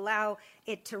permission to allow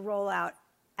it to roll out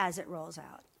as it rolls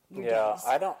out? Yeah,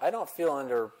 days? I don't feel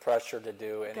under pressure to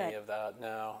do any of that.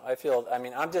 No,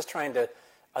 I'm just trying to,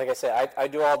 like I say, I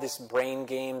do all these brain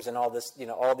games and all this,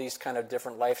 all these kind of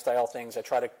different lifestyle things. I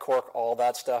try to cork all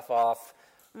that stuff off.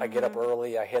 I get up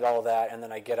early, I hit all that, and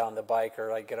then I get on the bike,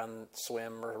 or I get on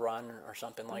swim or run or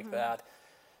something like that.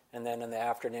 And then in the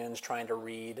afternoons, trying to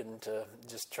read and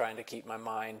just trying to keep my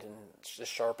mind as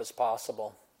sharp as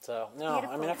possible. So no,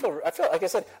 beautiful. I mean, I feel like I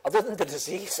said, other than the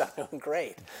disease, I'm doing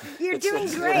great. You're doing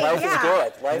great. Life is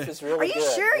good. Life is really good. Are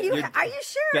you sure? Are you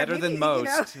sure? Better than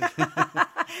most.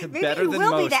 Maybe better you than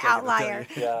will most, be the outlier.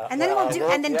 Yeah. And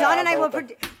then Dawn and I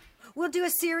we'll do a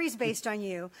series based on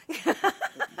you.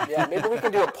 Yeah, maybe we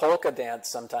can do a polka dance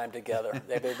sometime together.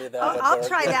 I'll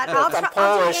try that. I'm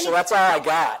Polish, so that's all I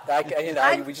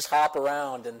got. We just hop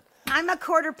around and. I'm a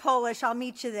quarter Polish. I'll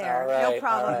meet you there. Right, no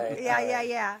problem. Right,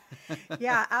 yeah.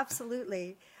 Yeah,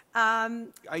 absolutely.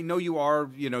 I know you are,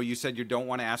 you said you don't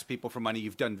want to ask people for money.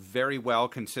 You've done very well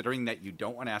considering that you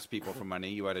don't want to ask people for money.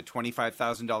 You had a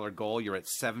 $25,000 goal. You're at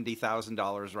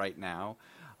 $70,000 right now.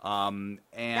 And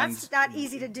that's not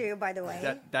easy to do, by the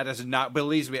way. That is not,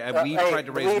 believe me, we tried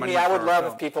to raise money. Believe me, I would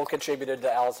love if people contributed to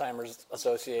Alzheimer's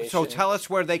Association. So tell us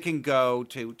where they can go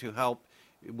to help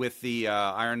with the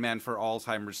Ironman for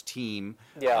Alzheimer's team.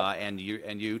 Yeah. And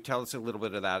you tell us a little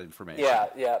bit of that information.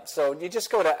 Yeah. So you just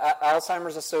go to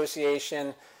Alzheimer's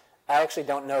Association. I actually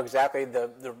don't know exactly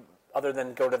the other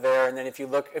than go to there, and then if you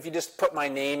just put my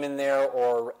name in there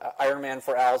or Ironman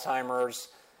for Alzheimer's.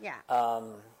 Yeah.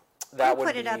 That we'll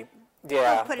would put it be, up.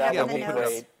 Yeah, we'll put it up that in would the be notes.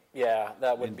 great. Yeah,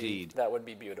 that would Indeed.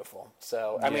 be beautiful.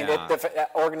 So I mean, Yeah. the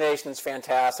organization's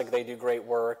fantastic. They do great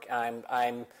work. I'm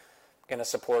going to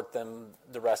support them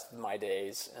the rest of my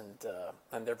days,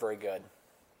 and they're very good.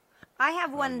 I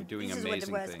have one. you're doing this is what it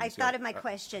amazing was. things. I thought of my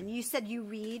question. You said you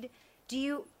read. Do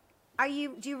you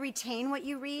retain what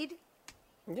you read?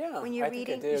 Yeah, When you're I think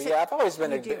reading? I You do. said- Yeah, I've always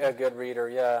been You do. a good reader.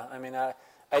 Yeah, I mean, I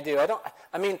do.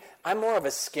 I'm more of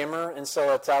a skimmer, and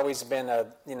so it's always been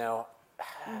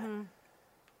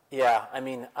Yeah, I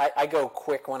mean, I go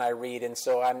quick when I read, and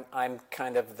so I'm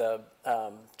kind of the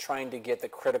trying to get the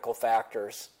critical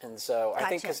factors, and so I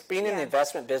think Gotcha. because being in the Yeah.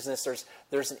 investment business,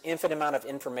 there's an infinite amount of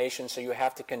information, so you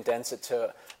have to condense it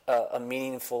to a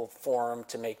meaningful form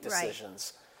to make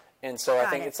decisions, and so I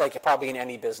think it. it's like probably in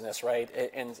any business, right?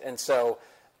 And so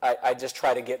I just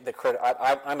try to get the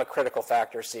I'm a critical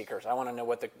factor seeker. So I want to know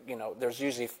what there's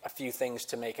usually a few things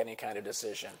to make any kind of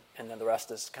decision, and then the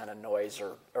rest is kind of noise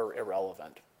or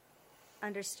irrelevant.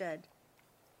 Understood.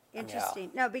 Interesting.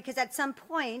 No, because at some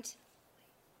point,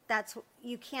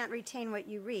 you can't retain what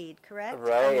you read, correct?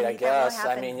 Right, I that will guess.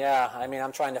 happen.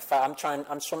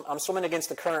 I'm swimming against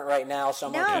the current right now, so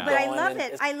I'm No, gonna keep but I going, love and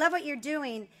it. I love what you're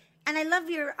doing. And I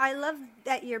love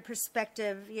that your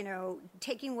perspective,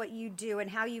 taking what you do and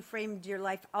how you framed your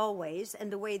life always,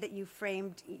 and the way that you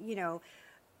framed,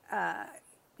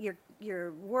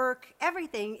 your work,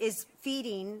 everything is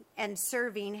feeding and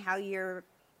serving how you're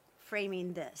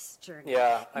framing this journey.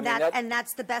 Yeah, I mean, and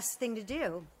that's the best thing to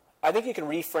do. I think you can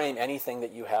reframe anything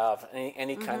that you have,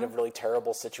 any kind of really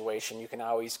terrible situation. You can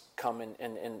always come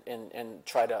and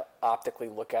try to optically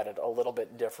look at it a little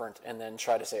bit different, and then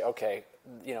try to say, okay,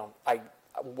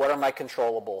 what are my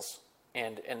controllables,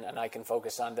 and I can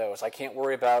focus on those. I can't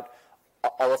worry about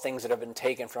all the things that have been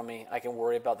taken from me. I can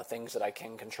worry about the things that I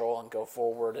can control and go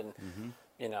forward. And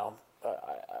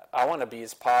I want to be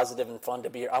as positive and fun to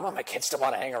be. I want my kids to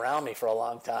want to hang around me for a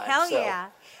long time. Hell yeah.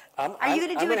 Are you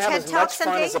going to I'm do a gonna have TED as Talk much fun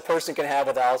someday? as a person can have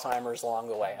with Alzheimer's along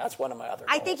the way. That's one of my other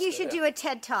goals. I think you should do a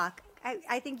TED Talk.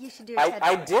 I think you should do a TED Talk.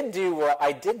 I did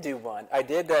do one.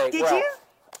 Did you?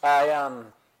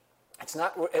 It's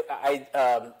not.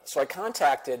 So I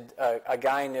contacted a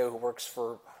guy I knew who works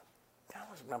for, I don't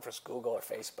remember if it's Google or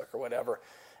Facebook or whatever.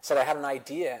 Said I had an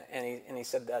idea, and he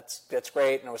said that's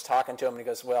great. And I was talking to him, and he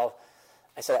goes, well,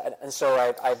 I said, and so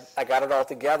I got it all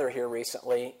together here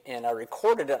recently, and I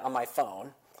recorded it on my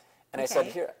phone. And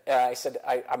Okay. I said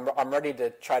I'm ready to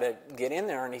try to get in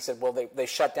there. And he said, well, they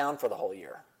shut down for the whole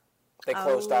year. They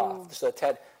closed off.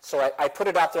 So I put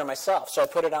it out there myself. So I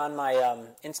put it on my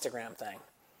Instagram thing.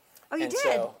 Oh, you And did?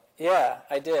 so, yeah,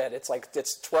 I did.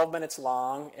 It's 12 minutes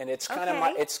long, and it's kind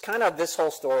of this whole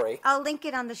story. I'll link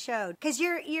it on the show because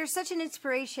you're such an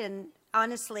inspiration,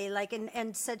 honestly, like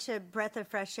and such a breath of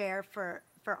fresh air for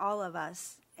all of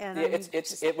us. And Yeah,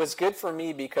 it was good for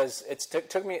me because it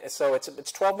took me. So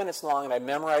it's 12 minutes long, and I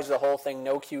memorized the whole thing,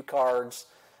 no cue cards,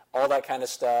 all that kind of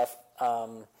stuff.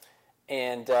 And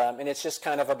it's just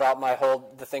kind of about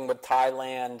the thing with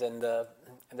Thailand, and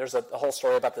there's a whole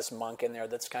story about this monk in there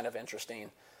that's kind of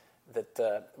interesting,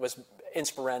 that was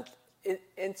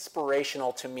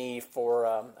inspirational to me for.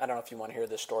 I don't know if you want to hear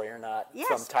this story or not. Yes,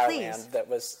 from Thailand. please. That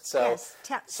was so.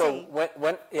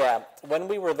 Yes, when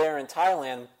we were there in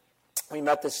Thailand, we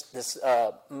met this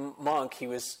monk. He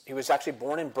was actually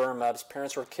born in Burma. His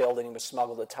parents were killed, and he was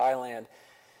smuggled to Thailand.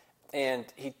 And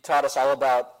he taught us all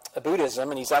about Buddhism,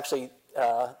 and he's actually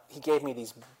he gave me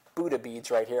these Buddha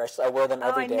beads right here. I wear them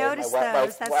every day. I noticed My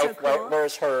those. That's so cool.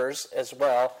 wears hers as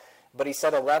well. But he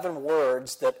said 11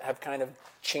 words that have kind of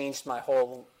changed my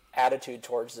whole attitude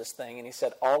towards this thing. And he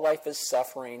said, all life is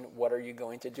suffering. What are you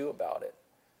going to do about it?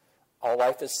 All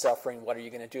life is suffering. What are you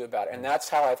going to do about it? And that's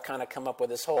how I've kind of come up with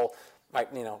this whole,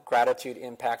 gratitude,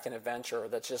 impact, and adventure.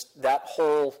 That's just that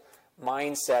whole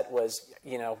mindset was,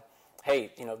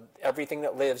 hey, everything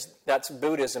that lives, that's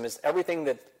Buddhism, is everything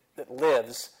that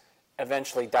lives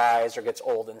eventually dies or gets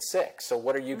old and sick. So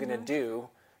what are you going to do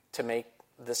to make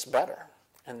this better?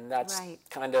 And that's Right.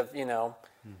 kind of,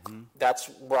 that's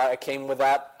where I came with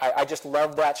that. I just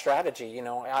love that strategy.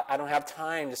 I don't have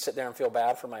time to sit there and feel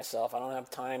bad for myself. I don't have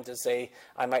time to say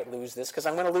I might lose this because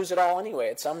I'm going to lose it all anyway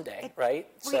at some day, right?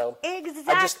 So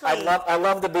exactly. I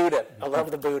love the Buddha. I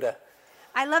love the Buddha.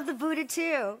 I love the Buddha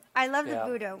too. I love the Yeah.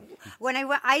 Buddha. When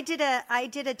I did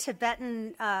a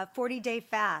Tibetan 40-day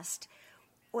fast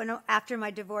after my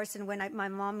divorce and when my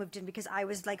mom moved in, because I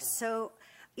was like so,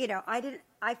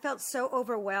 I felt so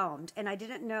overwhelmed and I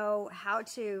didn't know how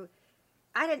to.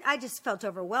 I just felt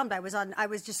overwhelmed. I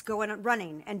was just going on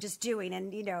running and just doing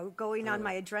and going on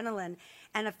my adrenaline.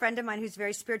 And a friend of mine who's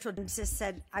very spiritual just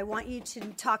said, "I want you to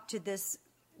talk to this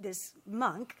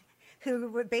monk."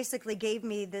 Who basically gave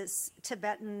me this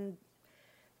Tibetan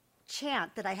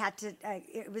chant that I had to.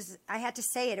 I had to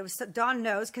say it. It was Dawn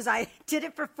knows because I did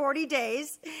it for 40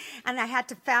 days, and I had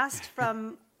to fast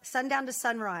from sundown to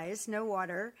sunrise, no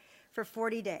water, for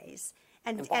 40 days.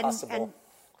 Impossible.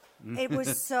 And it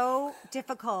was so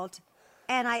difficult,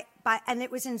 and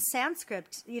it was in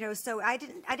Sanskrit, So I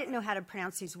didn't know how to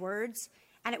pronounce these words,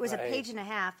 and it was a Right. page and a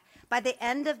half. By the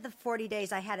end of the 40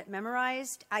 days, I had it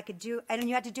memorized. I could do, and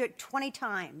you had to do it 20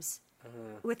 times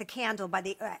with a candle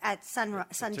at sundown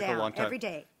long time. every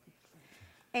day.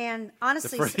 And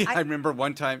honestly, I remember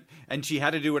one time, and she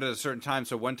had to do it at a certain time.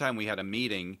 So one time we had a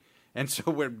meeting, and so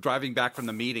we're driving back from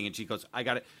the meeting, and she goes, "I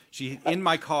got it." In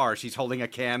my car, she's holding a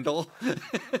candle.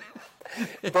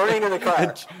 Burning in the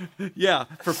car. Yeah,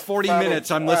 for 40 Funny.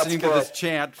 minutes, I'm That's listening to this good.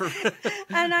 chant.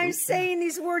 and I'm saying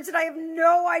these words that I have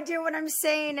no idea what I'm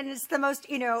saying, and it's the most,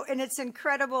 and it's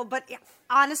incredible. But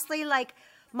honestly, like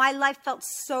my life felt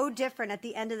so different at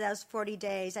the end of those 40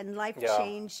 days, and life Yeah.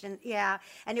 changed, and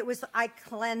I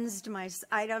cleansed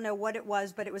I don't know what it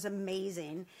was, but it was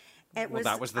amazing. Well,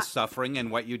 that was the suffering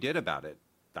and what you did about it.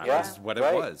 That Yeah, was what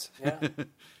right. it was. Yeah.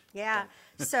 Yeah.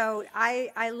 So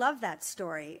I love that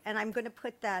story, and I'm going to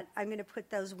put that. I'm going to put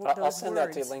those words. I'll send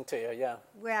that link to you. Yeah.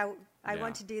 Well, I Yeah.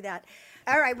 want to do that.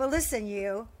 All right. Well, listen,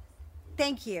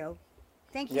 thank you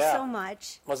Yeah. so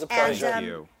much. It was a pleasure. And, Thank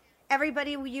you.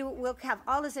 everybody, you will have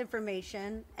all this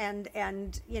information, and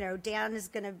Dan's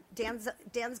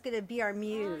gonna be our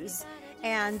muse,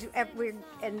 and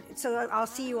so I'll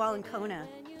see you all in Kona.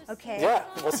 Okay. Yeah.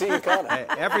 We'll see you in Kona. Hey,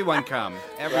 everyone come.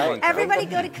 Everyone Right. come. Everybody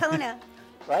go to Kona.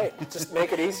 Right. Just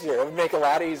make it easier. It would make it a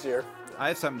lot easier. I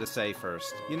have something to say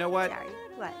first. You know what? Sorry.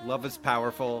 What? Love is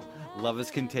powerful, love is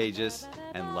contagious,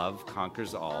 and love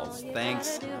conquers all.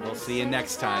 Thanks. We'll see you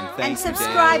next time. And Thank you, Dan.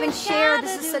 subscribe and share.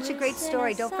 This is such a great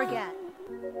story. Don't forget.